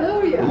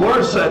 hallelujah. The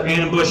Lord set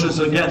ambushes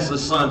against the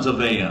sons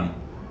of Ammon,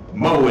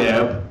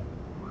 Moab,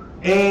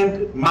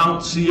 and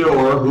Mount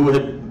Seir, who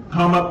had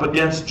come up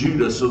against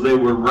Judah, so they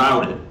were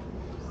routed.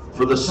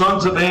 For the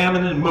sons of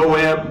Ammon and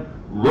Moab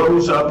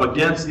rose up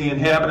against the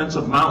inhabitants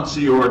of Mount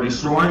Seir,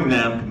 destroying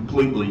them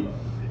completely.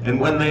 And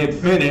when they had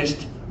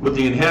finished with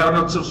the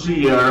inhabitants of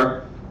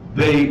Seir,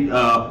 they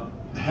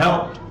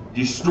helped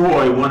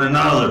destroy one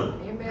another.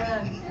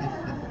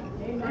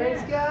 Amen.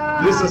 Praise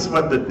God. This is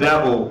what the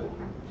devil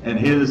and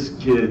his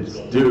kids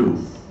do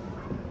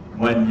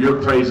when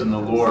you're praising the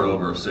Lord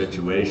over a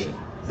situation.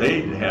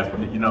 They have,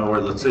 you know, or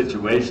the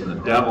situation,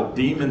 the devil,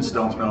 demons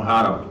don't know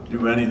how to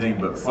do anything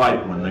but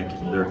fight when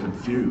they're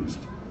confused.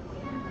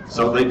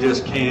 So they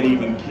just can't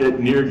even get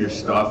near your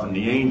stuff, and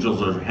the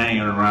angels are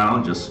hanging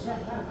around just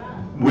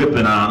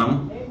whipping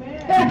on them,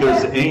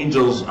 because the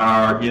angels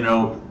are, you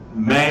know,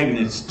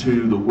 magnets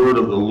to the word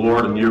of the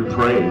Lord and your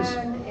praise.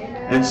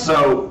 And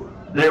so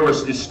they were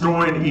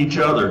destroying each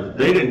other.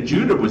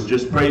 Judah was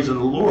just praising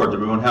the Lord. They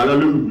were going,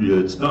 hallelujah,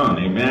 it's done,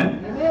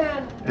 amen?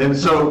 Amen. And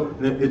so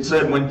it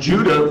said, when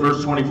Judah,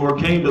 verse 24,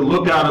 came to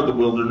look out of the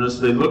wilderness,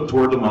 they looked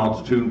toward the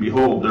multitude, and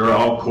behold, they're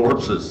all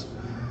corpses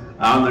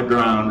on the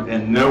ground,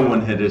 and no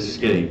one had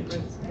escaped.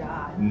 Praise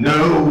God.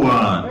 No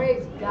one.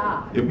 Praise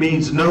God. It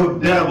means no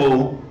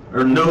devil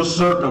or no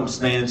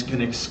circumstance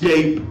can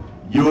escape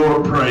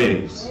your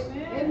praise.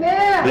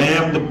 Amen. They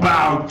have to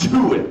bow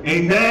to it.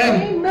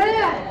 Amen?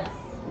 Amen.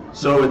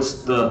 So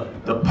it's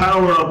the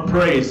power of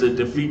praise that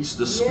defeats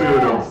the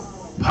spirit of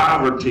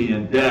poverty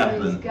and death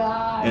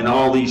and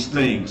all these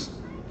things.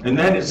 And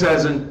then it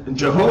says, and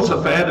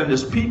Jehoshaphat and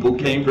his people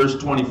came, verse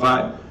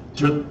 25,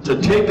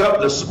 to take up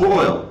the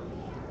spoil.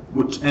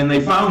 And they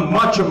found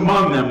much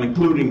among them,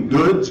 including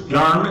goods,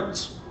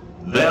 garments,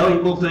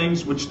 valuable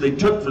things, which they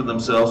took for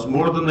themselves,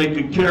 more than they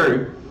could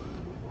carry.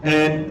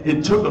 And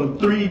it took them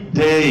 3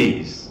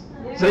 days.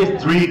 Say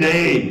 3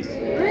 days. 3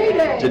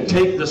 days. To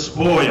take the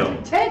spoil.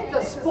 Take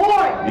the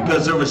spoil.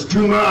 Because there was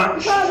too much.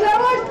 Because there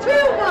was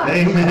too much.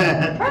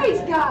 Amen.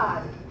 Praise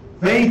God.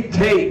 Faith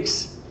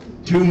takes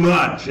too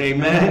much.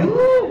 Amen.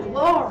 Ooh,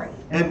 glory.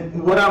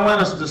 And what I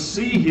want us to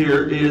see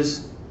here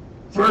is,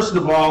 first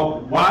of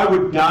all, why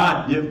would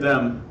God give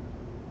them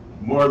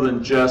more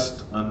than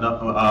just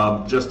enough?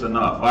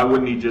 Why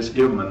wouldn't He just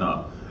give them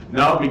enough?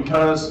 No,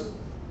 because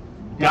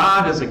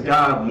God is a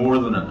God of more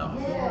than enough.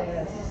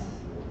 Yes.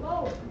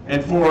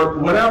 And for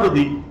whatever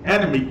the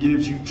enemy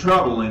gives you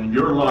trouble in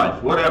your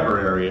life, whatever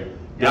area,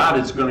 God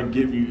is going to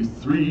give you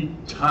 3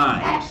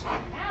 times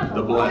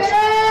the blessing.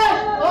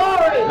 Yes.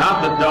 Glory.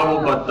 Not the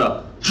double, but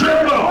the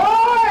triple.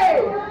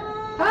 Glory.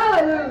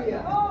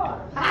 Hallelujah.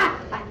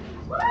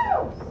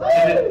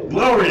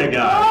 Glory to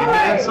God.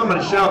 Amen.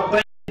 Somebody shout,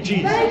 thank you,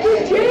 Jesus. Thank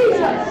you,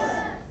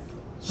 Jesus.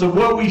 So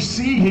what we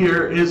see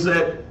here is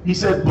that He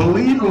said,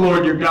 believe the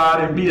Lord your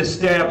God and be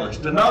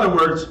established. In other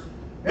words,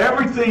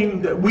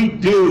 everything that we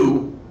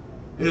do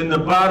in the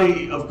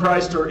body of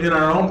Christ or in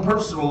our own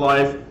personal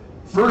life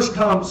first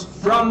comes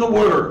from the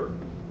Word.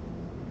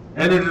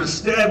 And it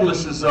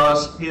establishes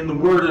us in the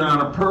Word and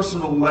on a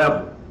personal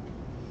level.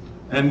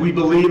 And we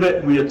believe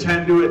it, we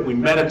attend to it, we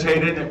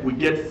meditate in it, we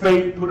get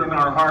faith put in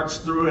our hearts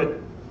through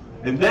it.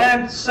 And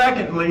then,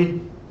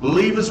 secondly,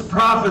 believe His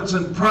prophets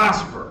and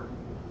prosper.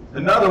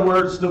 In other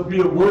words, there'll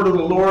be a word of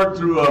the Lord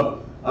through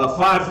a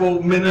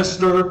fivefold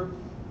minister,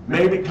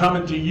 maybe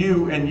coming to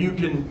you, and you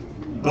can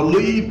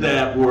believe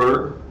that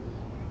word,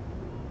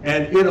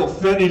 and it'll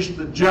finish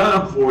the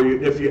job for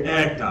you if you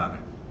act on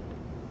it.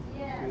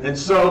 And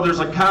so there's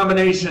a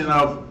combination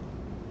of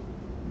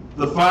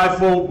the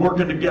fivefold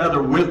working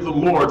together with the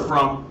Lord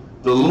from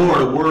the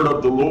Lord, a word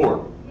of the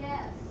Lord.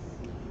 Yes.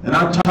 And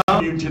I'm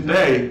telling you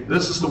today,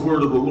 this is the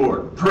word of the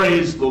Lord.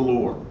 Praise the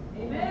Lord.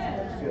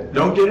 Amen.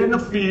 Don't get into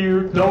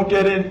fear. Don't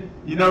get in,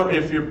 you know,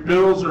 if your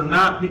bills are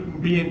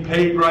not being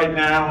paid right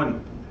now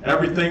and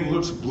everything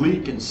looks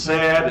bleak and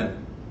sad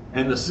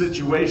and the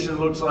situation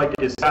looks like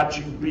it's got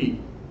you beat.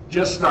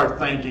 Just start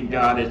thanking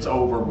God it's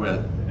over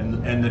with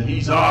and that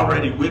He's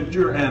already whipped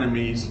your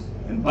enemies,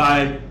 and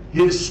by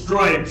His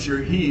stripes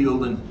you're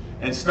healed,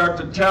 and start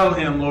to tell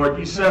Him, Lord,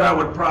 you said I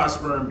would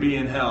prosper and be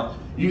in health.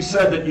 You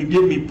said that you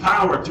give me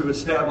power to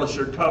establish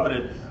your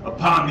covenant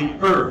upon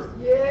the earth,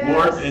 Yes.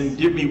 Lord, and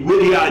give me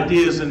witty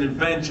ideas and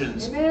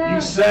inventions. Amen.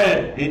 You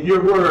said in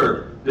your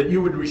word that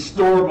you would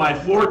restore my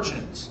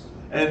fortunes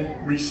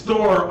and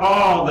restore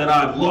all that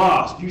I've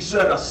lost. You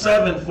said a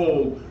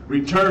sevenfold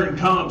return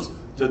comes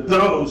to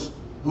those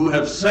who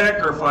have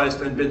sacrificed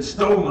and been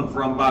stolen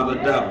from by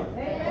the devil.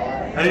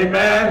 Amen.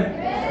 Amen?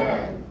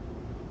 Amen.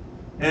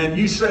 And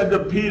you said to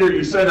Peter,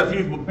 you said if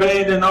you've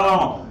obeyed in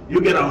all, you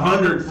get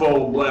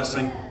 100-fold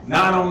blessing,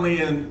 not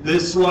only in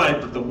this life,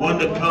 but the one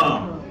to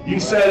come. You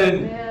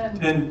said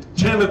in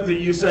Timothy,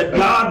 you said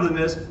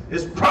godliness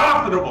is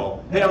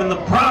profitable, having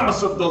the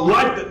promise of the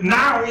life that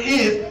now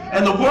is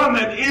and the one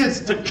that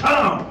is to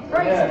come.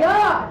 Praise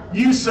God.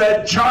 You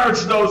said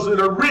charge those that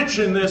are rich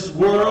in this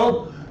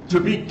world to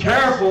be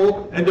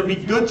careful and to be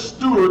good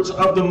stewards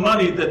of the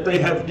money that they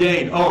have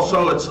gained. Oh,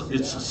 so it's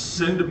a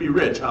sin to be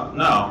rich, huh?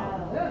 No.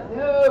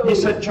 No. He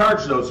said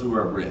charge those who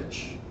are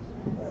rich.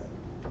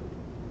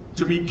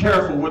 To be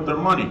careful with their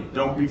money.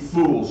 Don't be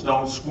fools.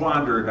 Don't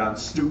squander it on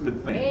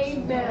stupid things.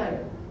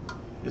 Amen.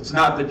 It's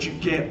not that you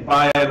can't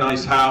buy a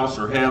nice house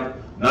or have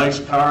nice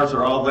cars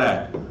or all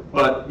that.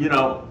 But, you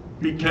know,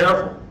 be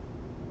careful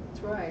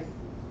That's right.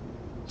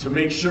 to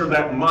make sure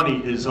that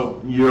money is,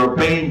 you're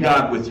obeying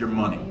God with your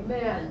money.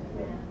 Amen.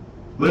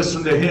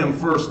 Listen to Him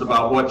first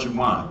about what you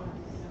want.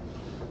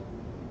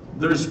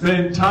 There's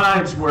been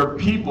times where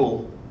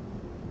people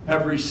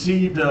have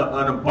received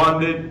an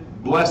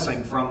abundant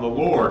blessing from the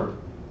Lord,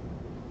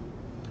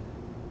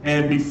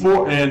 and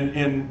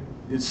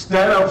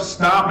instead of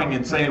stopping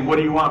and saying, what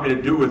do you want me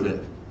to do with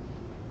it?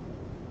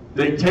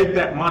 They take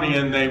that money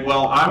and I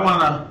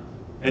want to,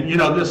 and you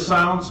know, this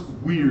sounds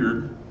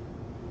weird,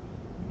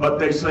 but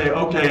they say,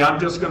 okay, I'm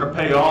just going to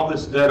pay all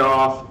this debt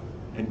off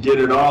and get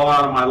it all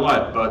out of my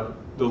life. But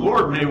the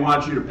Lord may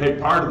want you to pay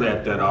part of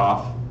that debt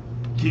off,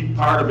 keep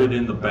part of it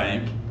in the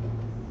bank,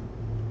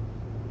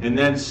 and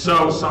then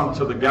sow some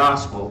to the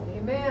gospel,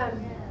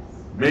 Amen.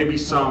 maybe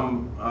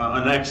some,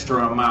 an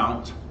extra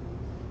amount.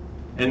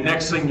 And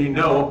next thing you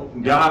know,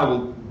 God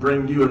will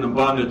bring you an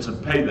abundance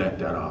and pay that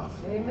debt off.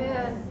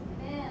 Amen.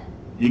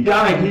 You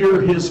got to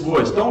hear His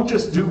voice. Don't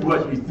just do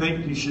what you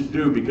think you should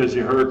do because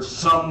you heard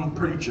some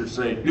preacher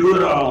say, do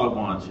it all at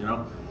once, you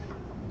know.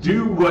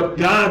 Do what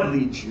God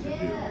leads you to do.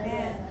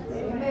 Amen.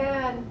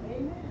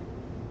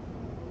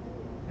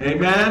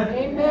 Amen?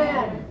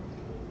 Amen.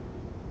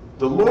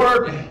 The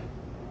Lord,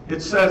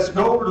 it says,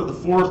 go over to the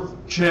 4th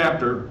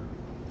chapter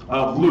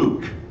of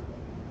Luke.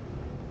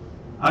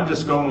 I'm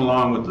just going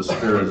along with the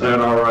Spirit. Is that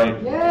all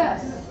right?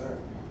 Yes.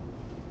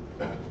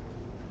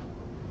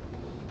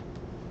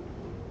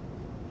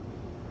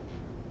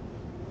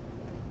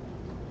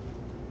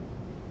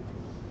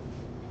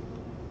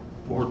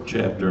 Fourth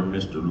chapter of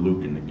Mr.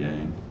 Luke and the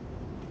gang.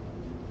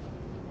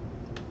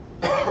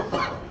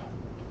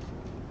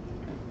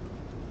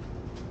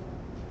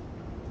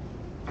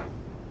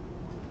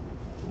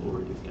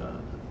 Glory to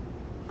God.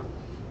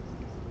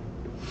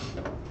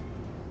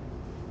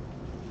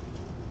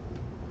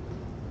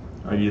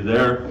 Are you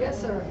there?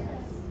 Yes, sir.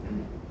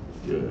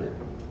 Good.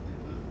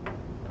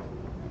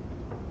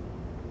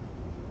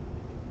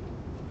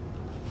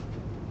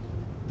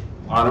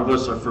 A lot of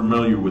us are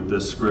familiar with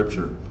this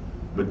scripture,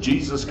 but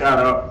Jesus got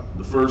up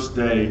the first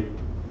day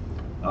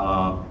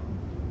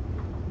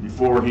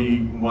before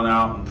He went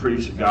out and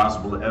preached the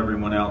gospel to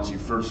everyone else. He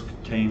first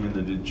came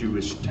into the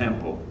Jewish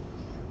temple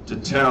to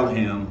tell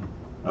him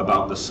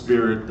about the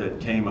Spirit that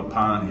came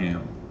upon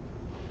Him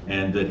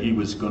and that He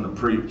was going to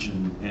preach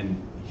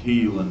and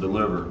heal and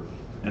deliver.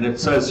 And it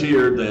says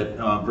here that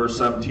verse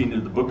 17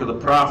 in the book of the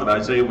prophet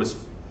Isaiah was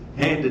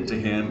handed to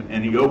him,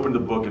 and he opened the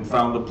book and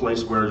found the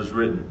place where it is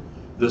written,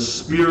 the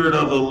Spirit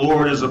of the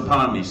Lord is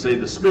upon me. Say,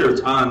 the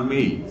Spirit's on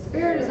me. The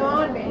Spirit is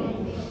on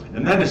me.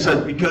 And then it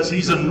says, because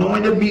He's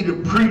anointed me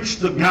to preach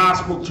the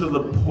gospel to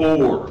the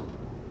poor.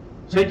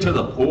 Say, to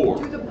the poor.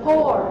 To the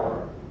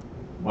poor.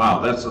 Wow,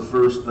 that's the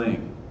first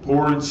thing.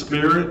 Poor in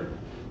spirit?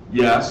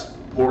 Yes.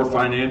 Poor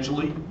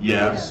financially?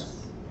 Yes.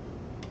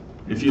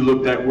 If you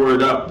look that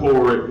word up,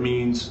 poor, it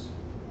means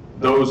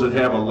those that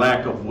have a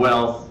lack of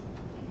wealth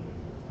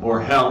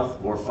or health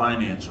or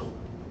financial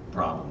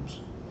problems.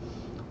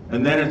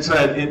 And then it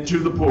said, to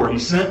the poor, He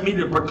sent me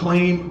to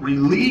proclaim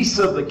release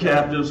of the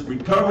captives,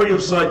 recovery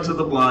of sight to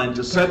the blind,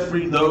 to set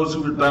free those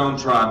who are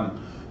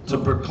downtrodden, to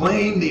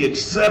proclaim the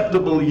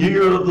acceptable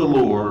year of the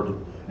Lord.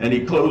 And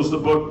He closed the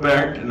book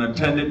back and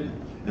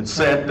and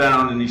sat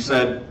down, and he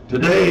said,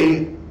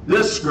 "Today,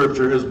 this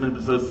scripture has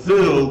been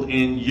fulfilled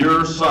in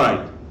your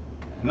sight."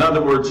 In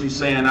other words, he's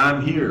saying,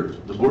 I'm here,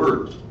 the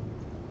Word,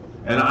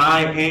 and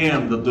I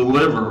am the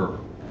deliverer,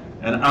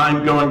 and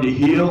I'm going to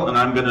heal, and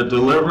I'm going to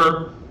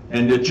deliver,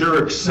 and that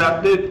you're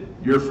accepted,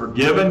 you're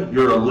forgiven,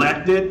 you're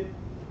elected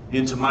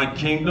into my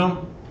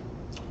kingdom,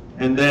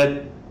 and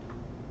that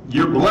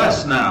you're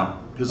blessed now,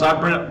 because I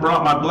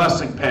brought my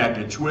blessing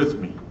package with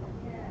me.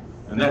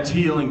 And that's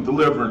healing,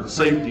 deliverance,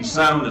 safety,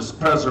 soundness,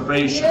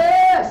 preservation,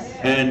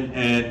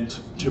 and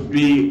to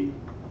be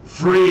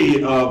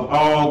free of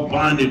all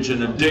bondage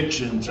and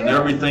addictions and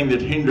everything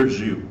that hinders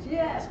you.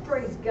 Yes,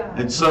 praise God.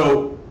 And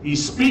so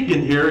he's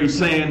speaking here. He's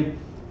saying,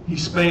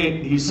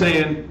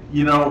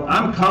 you know,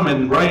 I'm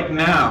coming right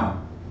now,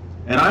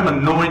 and I'm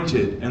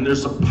anointed, and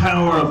there's a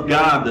power of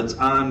God that's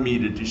on me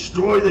to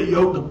destroy the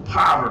yoke of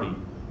poverty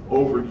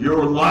over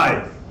your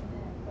life.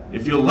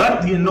 If you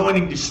let the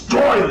anointing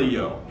destroy the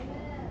yoke,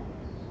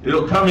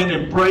 it'll come in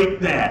and break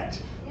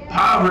that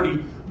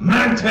poverty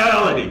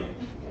mentality.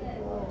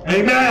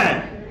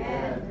 Amen.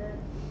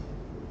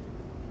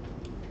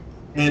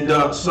 And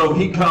so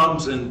he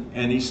comes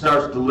and he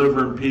starts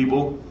delivering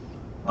people.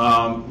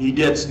 He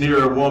gets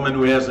near a woman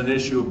who has an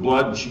issue of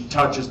blood, and she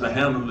touches the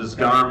hem of his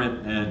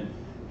garment, and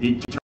he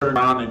turns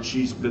around, and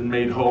she's been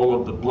made whole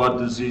of the blood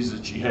disease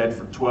that she had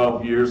for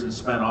 12 years and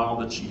spent all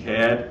that she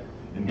had,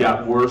 and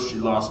got worse. She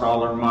lost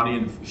all her money,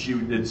 and she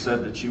had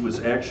said that she was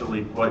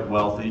actually quite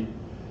wealthy,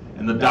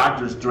 and the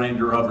doctors drained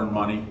her of her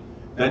money.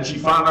 Then she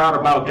found out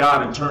about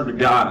God and turned to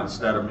God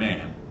instead of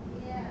man.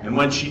 And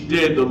when she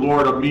did, the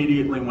Lord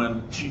immediately,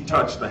 when she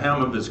touched the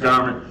hem of his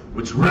garment,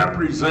 which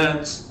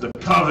represents the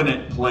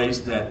covenant place,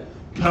 that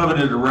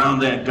covenant around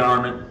that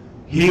garment,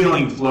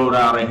 healing flowed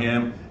out of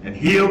him and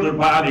healed her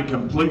body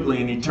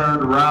completely. And he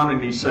turned around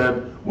and he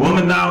said,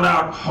 "Woman, thou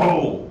art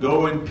whole.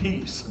 Go in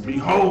peace and be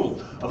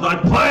whole of thy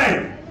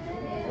plague."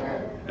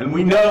 And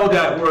we know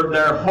that word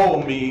there,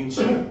 whole, means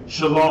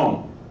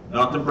shalom.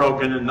 Nothing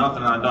broken and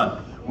nothing undone.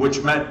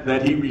 Which meant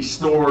that he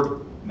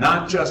restored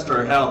not just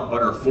her health,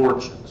 but her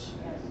fortunes.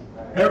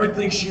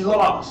 Everything she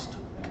lost,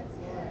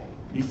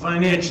 he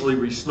financially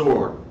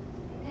restored.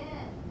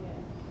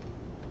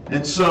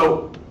 And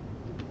so,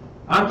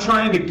 I'm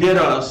trying to get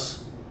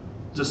us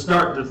to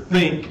start to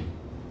think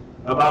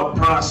about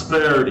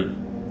prosperity.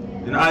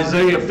 In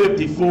Isaiah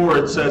 54,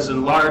 it says,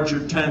 "Enlarge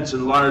your tents,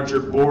 enlarge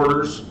your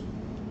borders,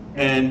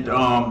 and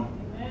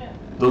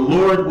the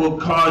Lord will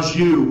cause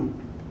you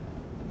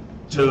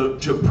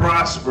to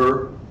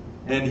prosper,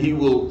 and he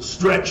will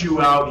stretch you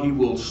out, he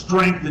will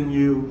strengthen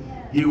you,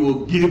 he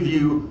will give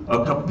you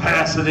a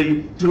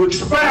capacity to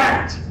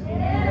expect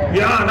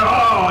beyond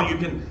all you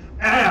can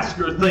ask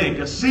or think,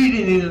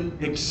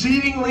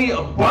 exceedingly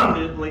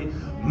abundantly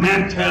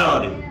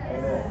mentality."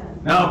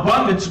 Now,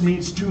 abundance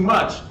means too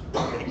much.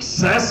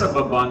 Excessive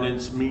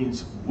abundance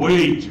means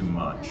way too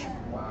much.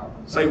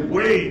 Say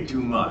way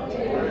too much.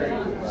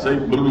 Say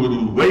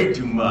way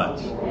too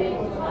much.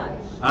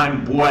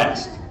 I'm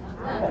blessed.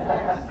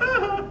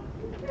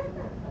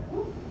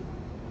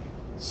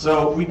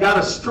 So we got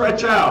to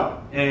stretch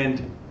out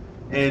and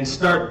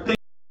start thinking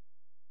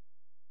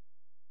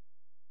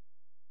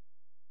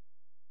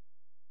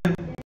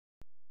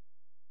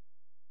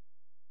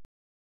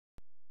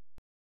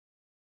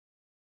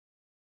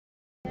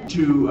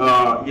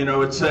to you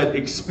know, it said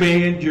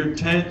expand your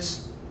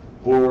tents,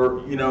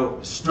 or, you know,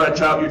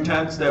 stretch out your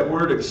tents. That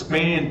word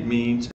expand means